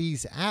thing with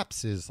these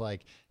apps is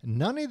like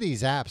none of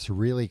these apps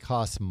really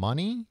cost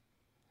money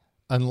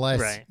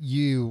unless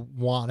you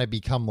want to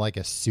become like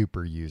a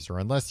super user,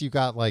 unless you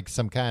got like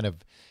some kind of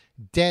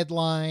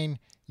deadline.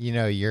 You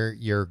know,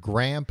 your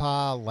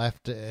grandpa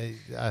left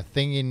a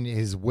thing in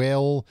his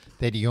will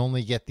that you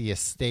only get the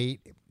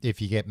estate if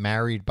you get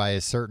married by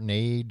a certain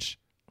age.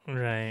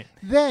 Right.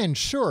 Then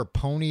sure,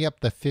 pony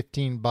up the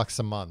 $15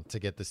 a month to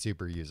get the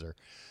super user.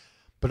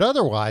 But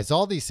otherwise,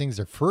 all these things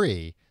are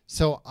free.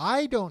 So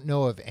I don't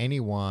know of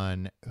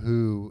anyone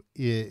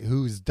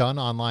who's done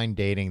online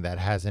dating that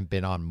hasn't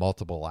been on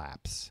multiple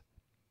apps.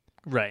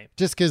 Right.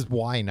 Just because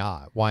why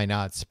not? Why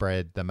not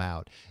spread them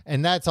out?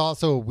 And that's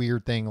also a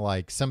weird thing.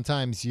 Like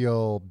sometimes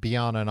you'll be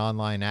on an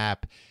online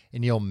app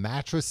and you'll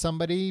match with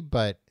somebody,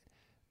 but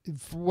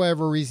for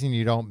whatever reason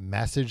you don't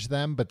message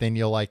them, but then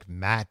you'll like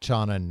match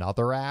on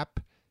another app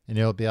and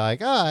you'll be like,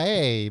 oh,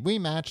 hey, we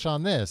matched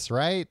on this,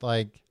 right?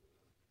 Like.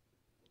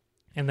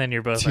 And then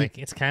you're both like,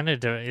 it's kind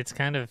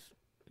of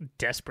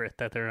desperate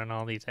that they're on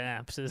all these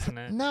apps, isn't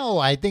it? No,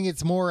 I think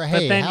it's more,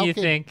 hey, but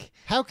then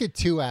how could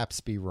two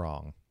apps be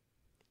wrong?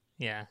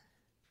 Yeah.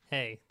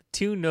 Hey,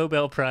 2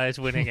 Nobel Prize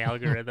winning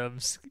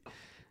algorithms.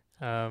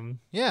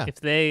 Yeah. If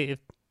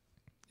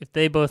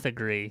they both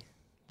agree,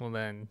 well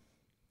then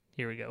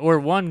here we go. Or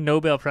 1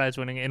 Nobel Prize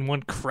winning and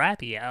 1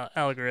 crappy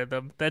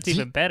algorithm. That's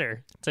even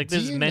better. It's like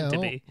this is meant to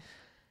be.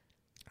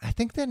 I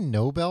think the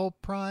Nobel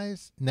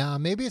Prize.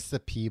 Maybe it's the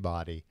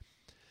Peabody.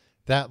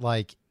 That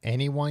like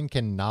anyone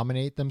can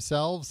nominate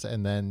themselves,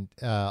 and then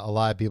a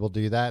lot of people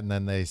do that, and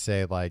then they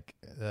say like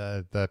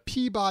the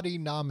Peabody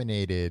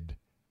nominated.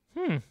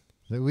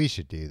 We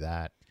should do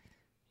that.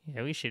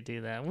 Yeah, we should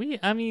do that.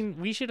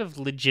 We should have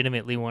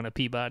legitimately won a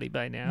Peabody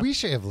by now. We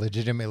should have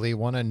legitimately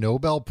won a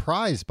Nobel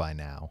Prize by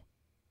now.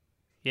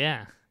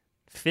 Yeah,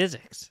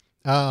 physics.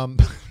 Well,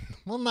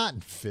 not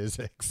in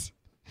physics.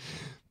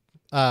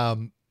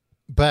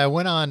 But I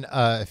went on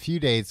a few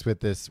dates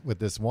with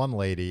this one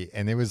lady,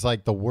 and it was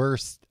like the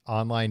worst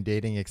online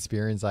dating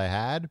experience I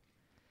had,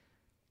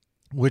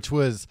 which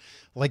was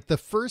like the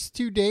first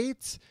 2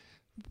 dates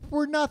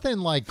were nothing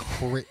like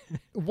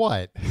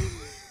what?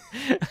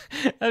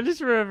 I'm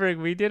just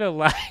remembering we did a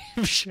live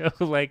show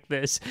like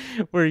this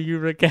where you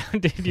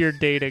recounted your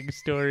dating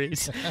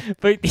stories,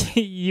 but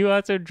you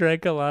also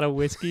drank a lot of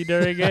whiskey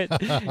during it.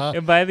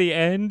 And by the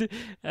end,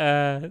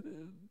 the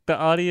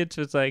audience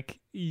was like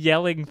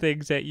yelling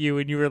things at you,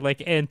 and you were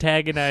like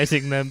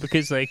antagonizing them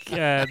because like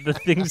the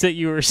things that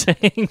you were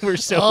saying were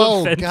so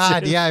offensive. Oh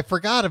God, yeah, I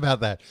forgot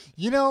about that.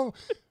 You know,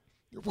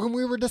 when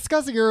we were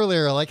discussing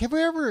earlier, like, have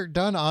we ever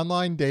done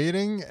online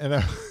dating?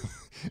 And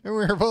we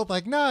were both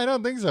like, no, I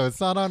don't think so.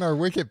 It's not on our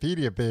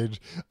Wikipedia page.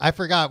 I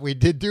forgot we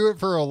did do it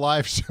for a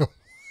live show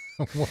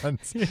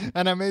once,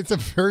 and I made some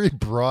very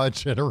broad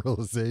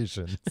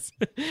generalizations.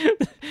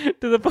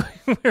 To the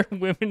point where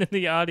women in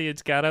the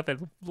audience got up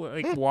and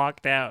like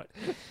walked out.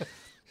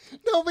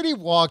 Nobody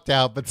walked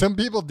out, but some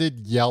people did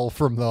yell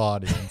from the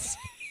audience.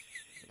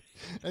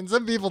 And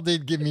some people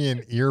did give me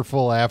an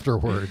earful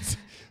afterwards.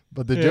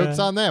 But the joke's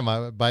on them.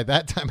 By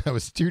that time, I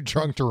was too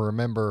drunk to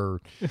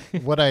remember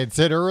what I had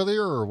said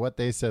earlier or what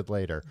they said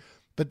later.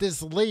 But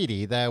this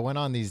lady that I went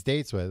on these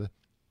dates with,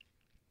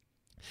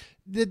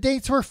 the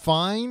dates were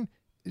fine.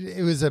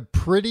 It was a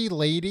pretty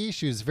lady.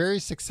 She was very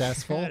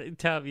successful.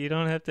 Tom, you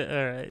don't have to.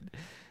 All right.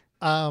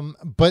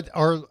 But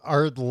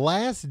our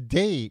last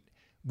date,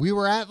 we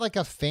were at like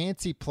a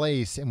fancy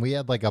place, and we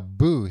had like a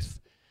booth.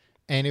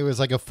 And it was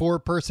like a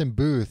 4-person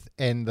booth,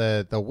 and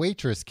the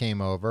waitress came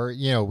over.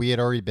 You know, we had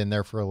already been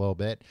there for a little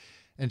bit.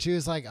 And she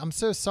was like, I'm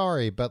so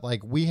sorry, but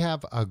like we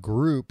have a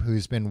group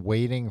who's been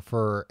waiting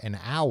for an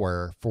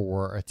hour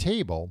for a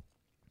table.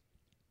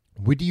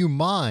 Would you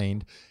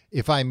mind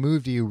if I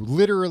moved you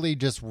literally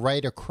just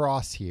right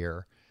across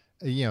here?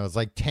 You know, it's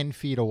like 10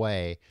 feet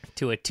away.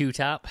 To a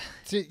two-top?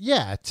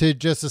 To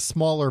just a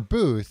smaller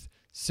booth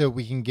so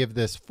we can give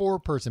this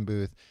 4-person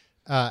booth.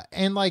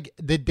 And like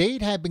the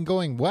date had been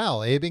going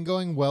well. It had been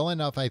going well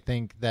enough, I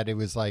think, that it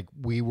was like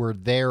we were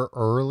there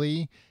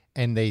early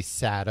and they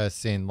sat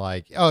us in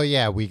like, oh,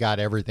 yeah, we got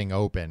everything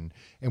open.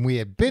 And we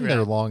had been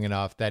there long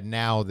enough that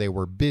now they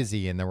were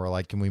busy and they were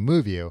like, can we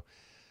move you?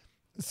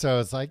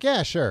 So it's like,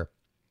 yeah, sure.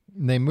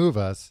 And they move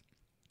us.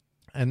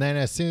 And then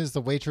as soon as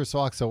the waitress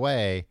walks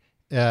away,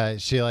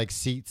 she like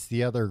seats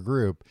the other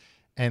group.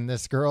 And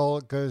this girl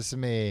goes to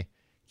me,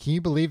 can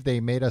you believe they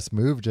made us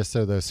move just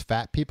so those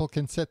fat people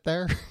can sit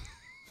there?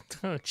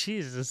 Oh,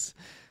 Jesus.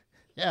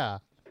 Yeah.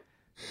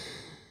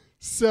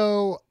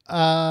 So,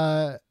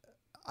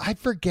 I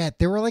forget.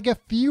 There were like a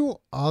few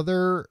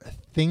other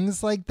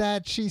things like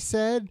that she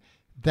said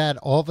that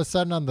all of a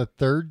sudden on the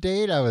third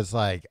date, I was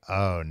like,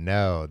 oh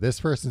no,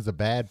 this person's a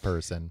bad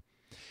person.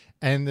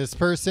 And this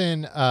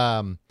person,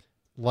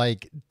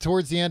 like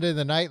towards the end of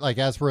the night, like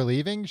as we're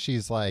leaving,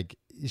 she's like,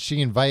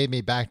 she invited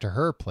me back to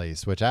her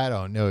place, which I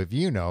don't know if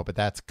you know, but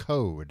that's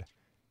code.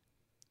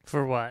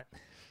 For what?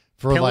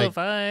 For pillow like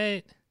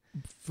fight?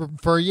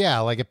 For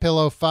like a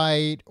pillow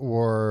fight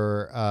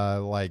or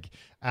like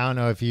I don't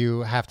know if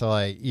you have to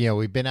like, you know,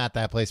 we've been at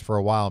that place for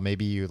a while.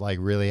 Maybe you like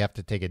really have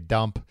to take a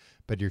dump,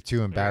 but you're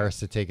too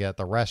embarrassed to take it at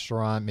the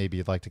restaurant. Maybe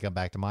you'd like to come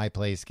back to my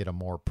place, get a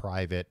more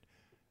private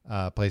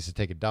place to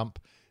take a dump.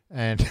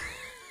 And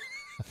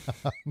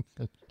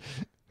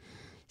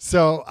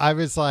so I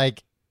was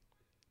like,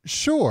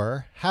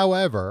 sure.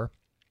 However,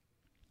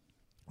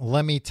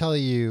 let me tell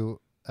you,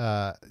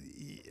 let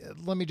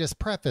me just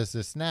preface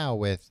this now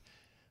with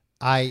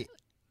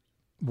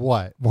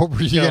what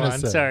were you going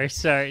to say?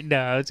 Sorry. No,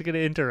 I was going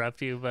to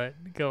interrupt you, but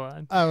go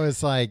on. I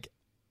was like,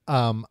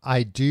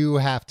 I do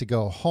have to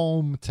go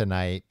home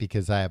tonight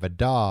because I have a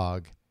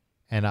dog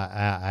and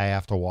I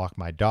have to walk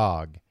my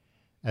dog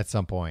at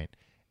some point.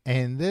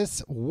 And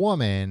this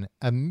woman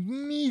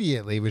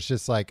immediately was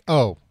just like,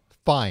 oh,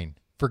 fine,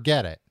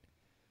 forget it.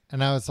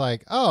 And I was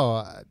like,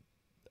 oh,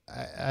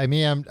 I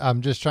mean,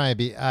 I'm just trying to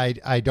be,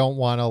 I don't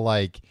want to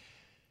like,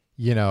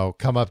 you know,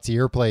 come up to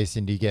your place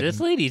and you get this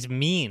lady's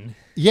mean.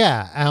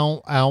 Yeah, I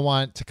don't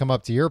want to come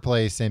up to your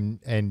place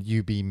and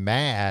you be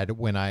mad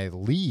when I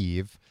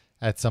leave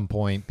at some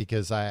point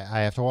because I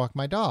have to walk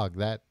my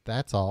dog.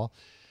 That's all.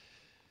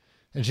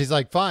 And she's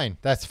like, fine,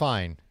 that's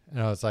fine.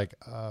 And I was like,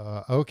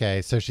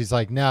 okay. So she's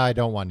like, no, I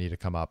don't want you to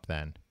come up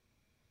then.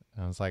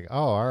 And I was like,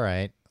 oh, all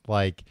right.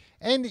 Like,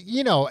 and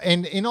you know,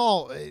 and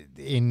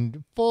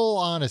in full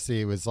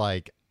honesty, it was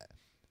like,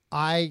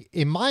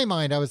 in my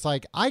mind, I was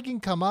like, I can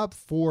come up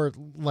for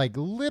like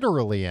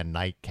literally a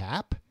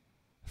nightcap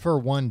for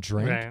one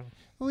drink. Right.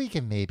 We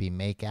can maybe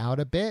make out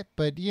a bit,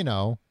 but you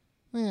know,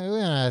 we don't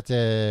have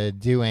to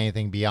do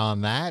anything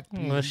beyond that.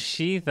 Well,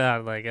 she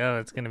thought like, oh,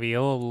 it's going to be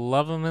old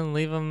love him and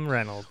leave him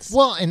Reynolds.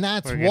 Well, and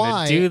that's We're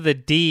why do the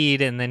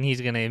deed, and then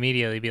he's going to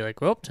immediately be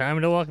like, well,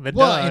 time to walk the dog.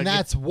 Well, and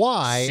that's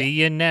why see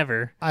you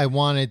never. I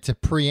wanted to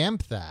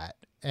preempt that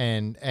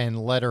and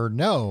let her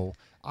know.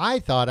 I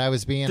thought I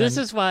was being. This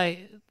is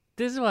why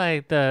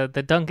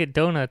the Dunkin'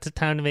 Donuts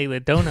time to make the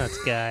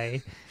donuts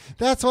guy.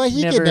 That's why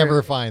he could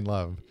never find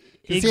love.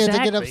 Because he had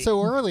to get up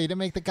so early to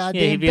make the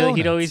goddamn he'd be donuts. like,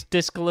 he'd always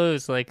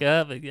disclose, like,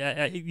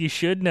 you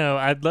should know,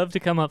 I'd love to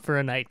come up for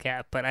a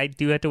nightcap, but I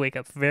do have to wake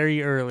up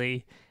very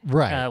early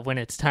right when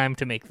it's time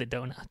to make the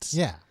donuts.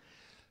 Yeah.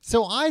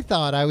 So I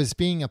thought I was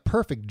being a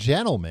perfect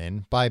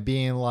gentleman by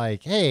being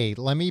like, hey,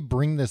 let me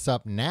bring this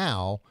up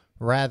now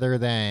rather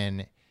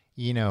than,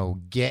 you know,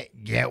 get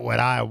what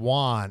I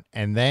want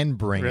and then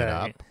bring it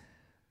up.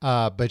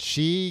 But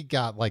she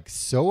got like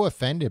so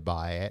offended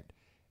by it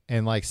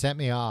and like sent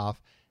me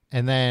off.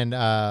 And then,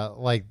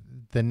 like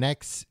the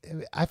next,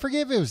 I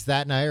forget if it was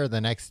that night or the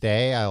next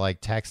day, I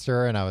like text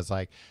her and I was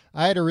like,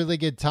 I had a really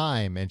good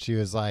time. And she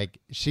was like,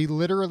 she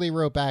literally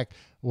wrote back,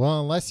 well,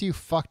 unless you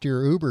fucked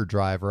your Uber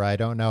driver, I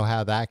don't know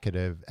how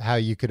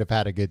you could have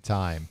had a good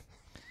time.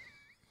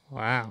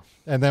 Wow.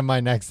 And then my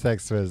next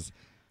text was,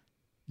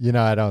 you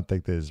know, I don't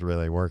think this is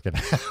really working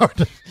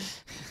out.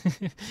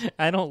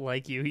 I don't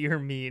like you. You're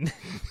mean.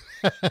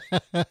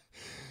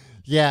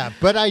 Yeah,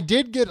 but I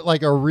did get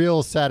like a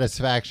real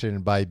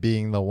satisfaction by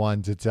being the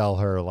one to tell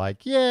her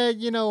like, yeah,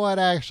 you know what,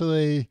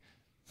 actually,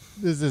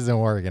 this isn't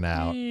working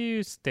out.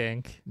 You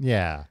stink.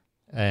 Yeah.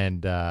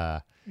 And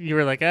you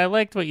were like, I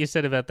liked what you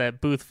said about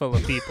that booth full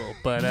of people,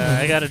 but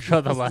I got to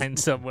draw the line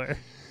somewhere.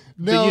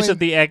 No, the use of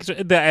the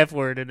F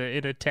word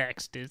in a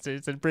text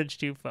is a bridge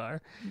too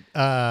far.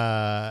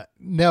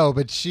 No,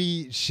 but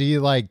she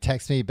like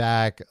texted me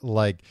back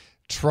like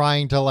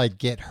trying to like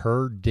get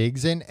her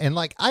digs in, and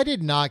like I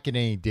did not get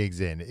any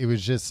digs in. It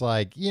was just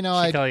like, you know,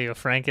 I call you a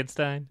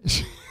Frankenstein.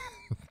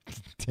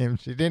 Tim,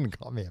 she didn't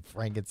call me a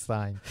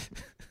Frankenstein.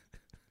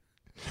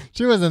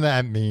 She wasn't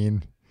that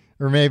mean.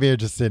 Or maybe it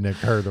just didn't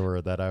occur to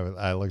her that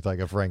I looked like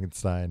a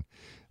Frankenstein.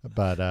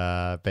 But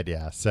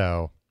yeah,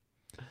 so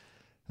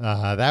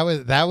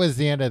that was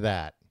the end of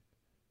that.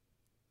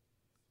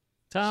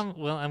 Tom,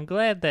 well, I'm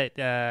glad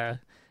that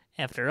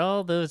after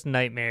all those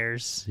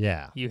nightmares,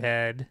 Yeah. you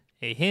had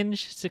a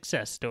Hinge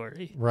success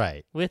story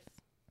Right. with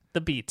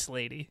the Beats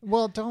lady.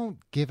 Well, don't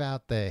give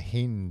out the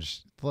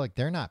Hinge. Look,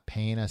 they're not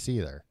paying us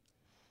either.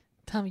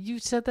 Tom, you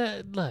said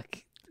that.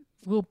 Look,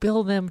 we'll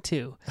bill them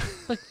too.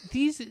 Look,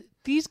 these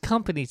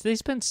companies, they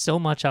spend so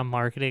much on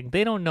marketing.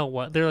 They don't know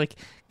what they're like.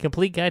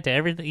 Complete guide to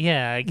everything.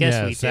 Yeah, I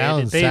guess we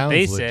sounds, did. Sounds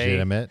they say,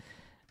 legitimate.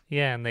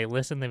 yeah, and they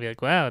listen. They be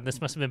like, "Wow,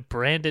 this must have been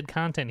branded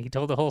content." He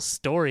told a whole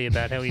story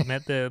about how he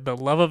met the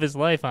love of his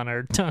life on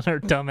our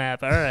dumb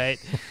app. All right,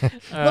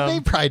 Well, they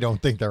probably don't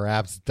think their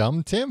app's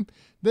dumb, Tim.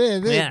 They,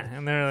 yeah,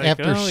 and they're like,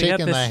 after "Oh, we got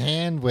shaking this." the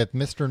hand with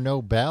Mr.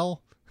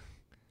 Nobel,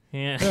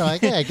 Yeah, they're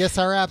like, "Hey, I guess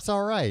our app's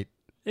all right."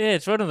 yeah,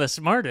 it's one of the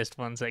smartest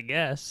ones, I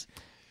guess.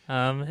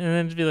 And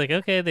then to be like,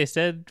 okay, they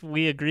said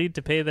we agreed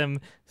to pay them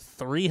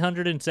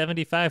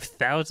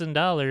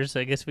 $375,000.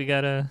 I guess we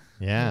gotta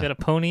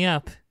pony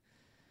up.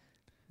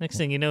 Next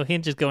thing you know,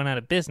 Hinge is going out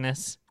of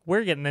business.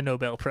 We're getting the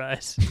Nobel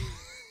Prize.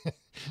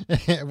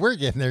 We're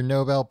getting their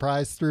Nobel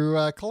Prize through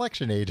a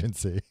collection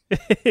agency.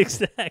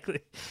 Exactly.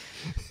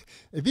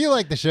 If you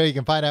like the show, you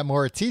can find out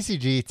more at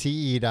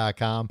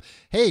tcgte.com.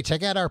 Hey,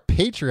 check out our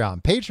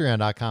Patreon,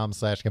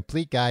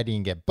 patreon.com/complete guide. You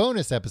can get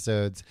bonus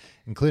episodes,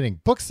 including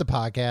Books the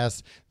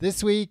Podcast.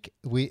 This week,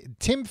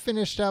 Tim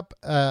finished up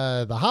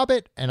The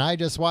Hobbit, and I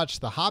just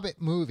watched the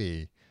Hobbit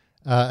movie,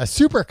 a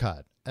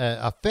supercut,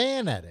 a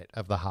fan edit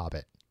of The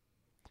Hobbit.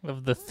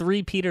 Of the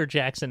 3 Peter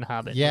Jackson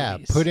Hobbit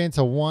movies. Put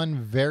into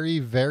one very,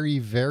 very,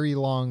 very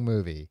long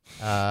movie.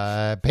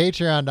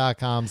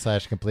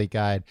 Patreon.com/complete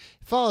guide.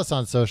 Follow us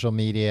on social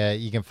media.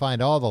 You can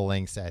find all the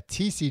links at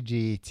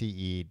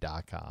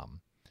tcgte.com.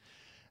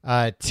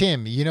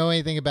 Tim, you know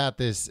anything about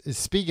this?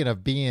 Speaking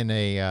of being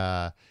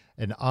an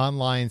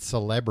online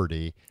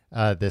celebrity,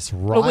 this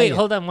riot. Oh, wait,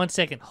 hold on one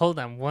second.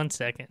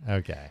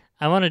 Okay.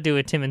 I want to do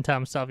a Tim and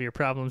Tom Solve Your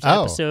Problems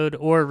Oh. episode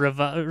or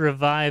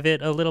revive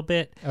it a little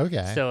bit.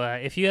 Okay. So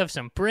if you have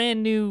some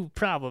brand new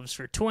problems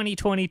for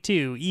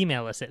 2022,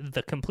 email us at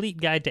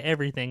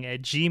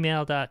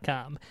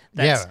thecompleteguidetoeverything@gmail.com.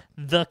 That's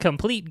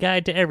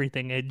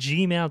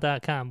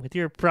thecompleteguidetoeverything@gmail.com with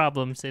your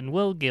problems, and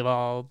we'll give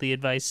all the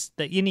advice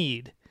that you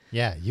need.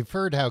 Yeah, you've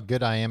heard how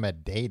good I am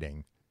at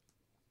dating.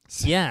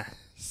 Yeah.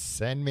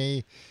 Send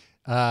me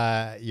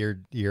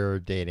your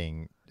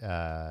dating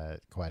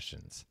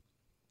questions.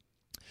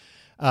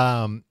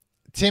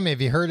 Tim, have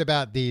you heard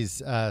about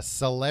these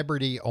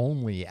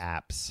celebrity-only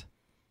apps?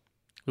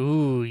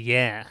 Ooh,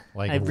 yeah.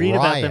 Like I read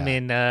about them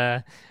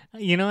Raya.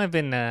 in, I've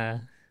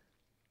been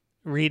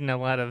reading a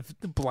lot of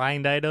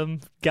blind item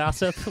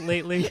gossip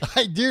lately.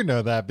 I do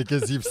know that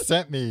because you've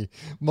sent me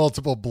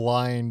multiple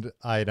blind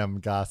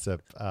item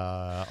gossip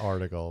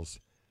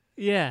articles.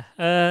 Yeah.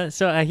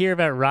 So I hear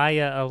about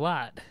Raya a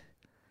lot.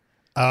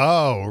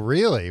 Oh,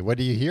 really? What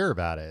do you hear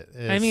about it?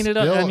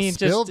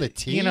 Spill the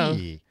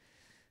tea.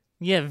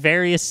 Yeah,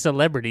 various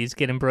celebrities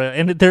get embroiled,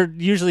 and they're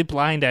usually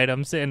blind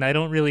items, and I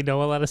don't really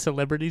know a lot of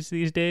celebrities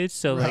these days,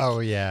 so like, oh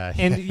yeah,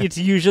 and it's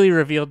usually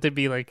revealed to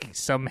be like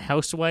some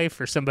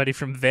housewife or somebody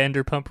from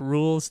Vanderpump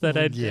Rules that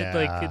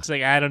like. It's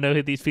like I don't know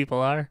who these people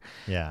are.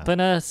 Yeah,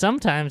 but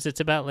sometimes it's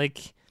about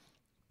like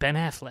Ben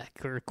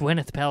Affleck or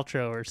Gwyneth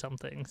Paltrow or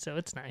something, so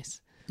it's nice.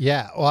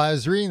 Yeah, well, I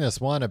was reading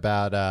this one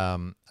about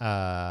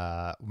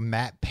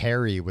Matt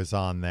Perry was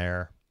on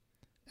there.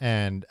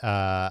 And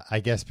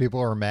I guess people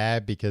are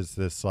mad because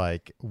this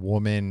like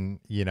woman,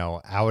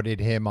 outed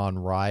him on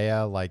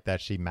Raya, like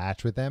that she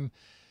matched with him.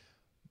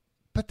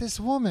 But this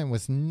woman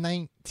was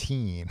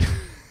 19.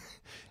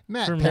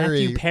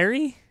 Matthew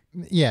Perry?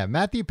 Yeah,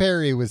 Matthew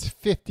Perry was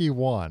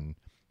 51.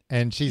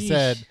 And she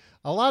said,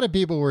 a lot of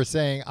people were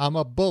saying I'm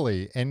a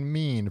bully and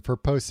mean for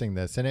posting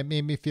this, and it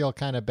made me feel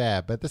kind of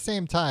bad. But at the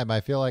same time,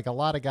 I feel like a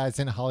lot of guys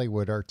in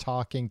Hollywood are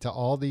talking to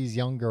all these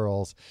young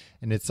girls,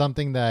 and it's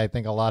something that I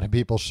think a lot of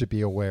people should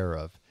be aware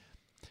of.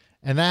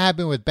 And that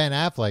happened with Ben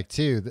Affleck,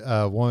 too.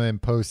 A woman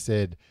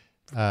posted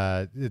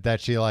that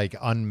she like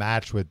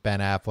unmatched with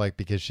Ben Affleck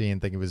because she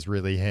didn't think it was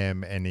really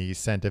him, and he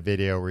sent a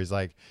video where he's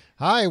like,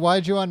 "Hi,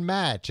 why'd you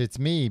unmatch? It's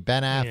me,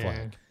 Ben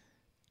Affleck." Yeah.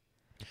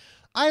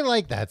 I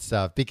like that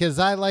stuff because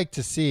I like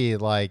to see,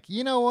 like,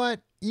 you know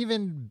what?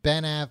 Even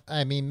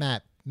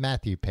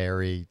Matthew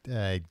Perry,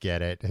 I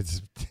get it.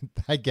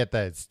 I get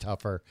that it's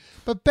tougher.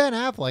 But Ben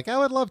Affleck, I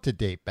would love to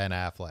date Ben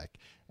Affleck.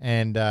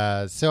 And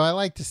so I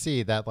like to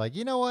see that, like,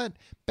 you know what?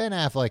 Ben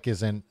Affleck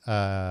isn't,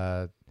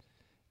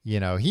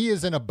 he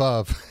isn't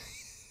above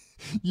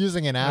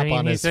using an app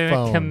on his phone. He's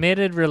in a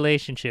committed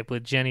relationship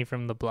with Jenny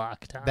from the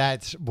Block, Tom.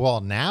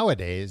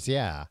 Nowadays,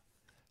 yeah.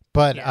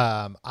 But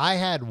yeah. I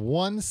had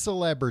one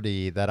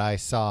celebrity that I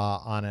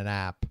saw on an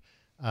app.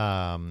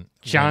 John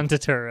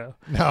Turturro.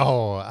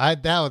 No,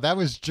 that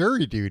was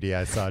jury duty.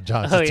 I saw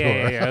John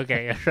Turturro. Yeah.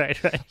 Okay, right.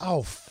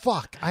 Oh,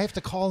 fuck. I have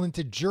to call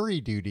into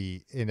jury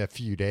duty in a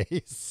few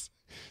days.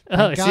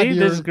 Oh, God see, you're-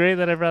 this is great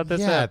that I brought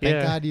this yeah, up. thank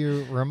Yeah. God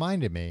you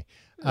reminded me.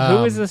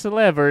 Who is the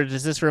celeb, or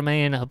does this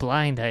remain a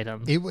blind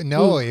item? It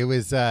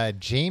was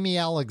Jamie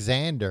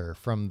Alexander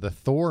from the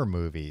Thor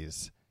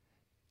movies,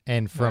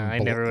 and from I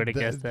never would've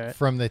guessed that.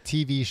 from the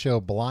TV show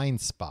Blind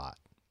Spot.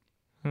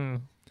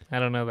 I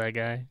don't know that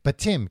guy. But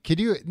Tim, could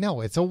you? No,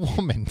 it's a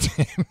woman.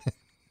 Tim,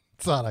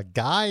 it's not a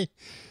guy.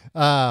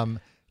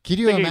 Could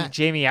you Thinking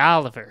Jamie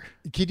Oliver.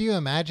 Could you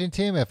imagine,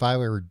 Tim, if I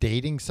were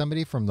dating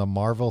somebody from the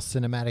Marvel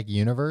Cinematic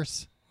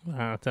Universe?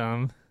 Wow,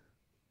 Tom.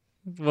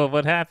 Well,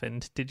 what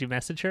happened? Did you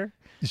message her?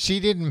 She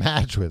didn't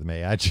match with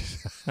me.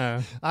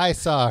 Oh. I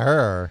saw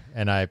her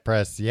and I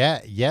pressed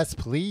yes,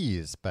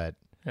 please, but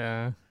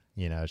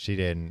she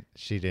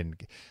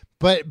didn't.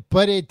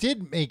 But it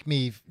did make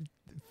me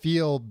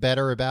feel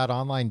better about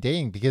online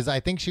dating because I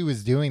think she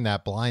was doing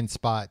that Blind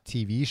Spot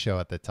TV show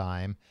at the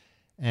time,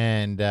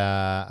 and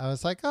I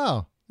was like,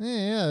 oh,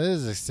 yeah, this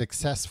is a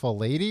successful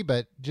lady,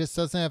 but just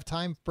doesn't have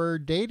time for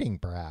dating,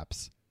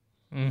 perhaps.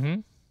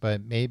 Mm-hmm.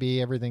 But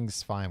maybe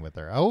everything's fine with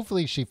her.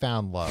 Hopefully, she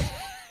found love.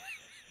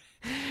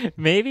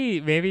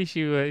 Maybe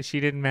she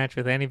didn't match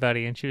with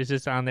anybody, and she was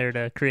just on there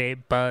to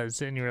create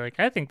buzz. And you were like,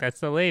 I think that's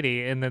the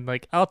lady. And then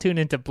I'll tune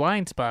into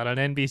Blind Spot on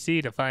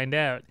NBC to find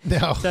out.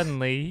 No,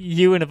 Suddenly,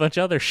 you and a bunch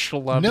of other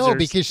schlubs. no, are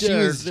because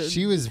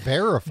she was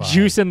verified.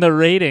 juicing the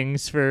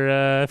ratings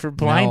for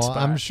Blind Spot.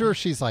 I'm sure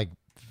she's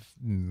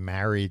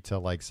married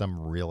to some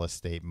real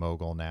estate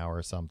mogul now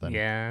or something.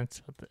 Yeah,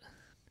 that's what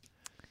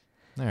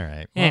All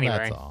right. Well, Anyway.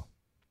 that's all.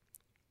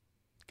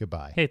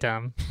 Goodbye. Hey,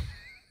 Tom.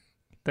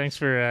 Thanks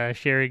for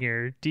sharing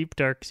your deep,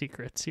 dark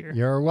secrets here.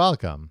 You're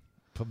welcome.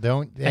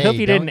 I hope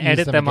you didn't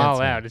edit them all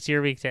against me. out. It's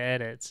your week to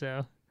edit,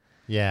 so.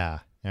 Yeah.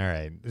 All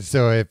right.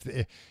 So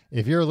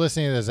if you're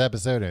listening to this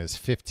episode and it was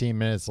 15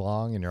 minutes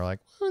long and you're like,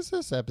 why was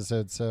this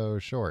episode so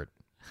short?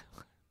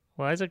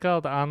 Why is it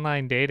called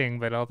online dating,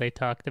 but all they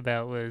talked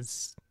about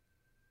was...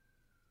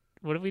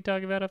 What did we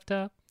talk about up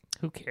top?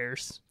 Who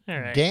cares? All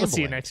right. We'll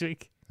see you Gambling. next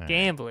week. All right.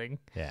 Gambling.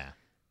 Yeah.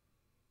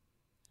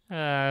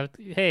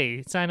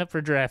 Hey, sign up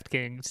for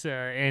DraftKings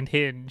and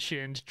Hinge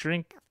and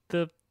drink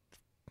the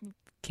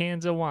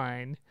cans of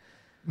wine.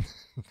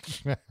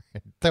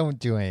 Don't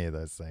do any of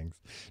those things.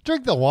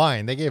 Drink the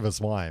wine. They gave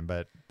us wine,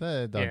 but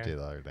don't Yeah. do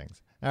the other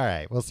things. All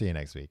right. We'll see you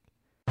next week.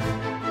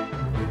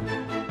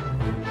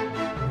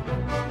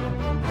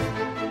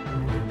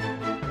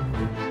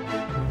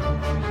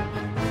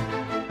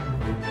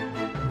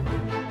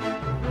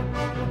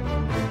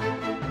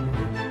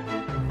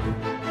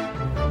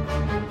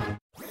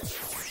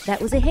 That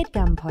was a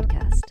HeadGum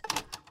podcast.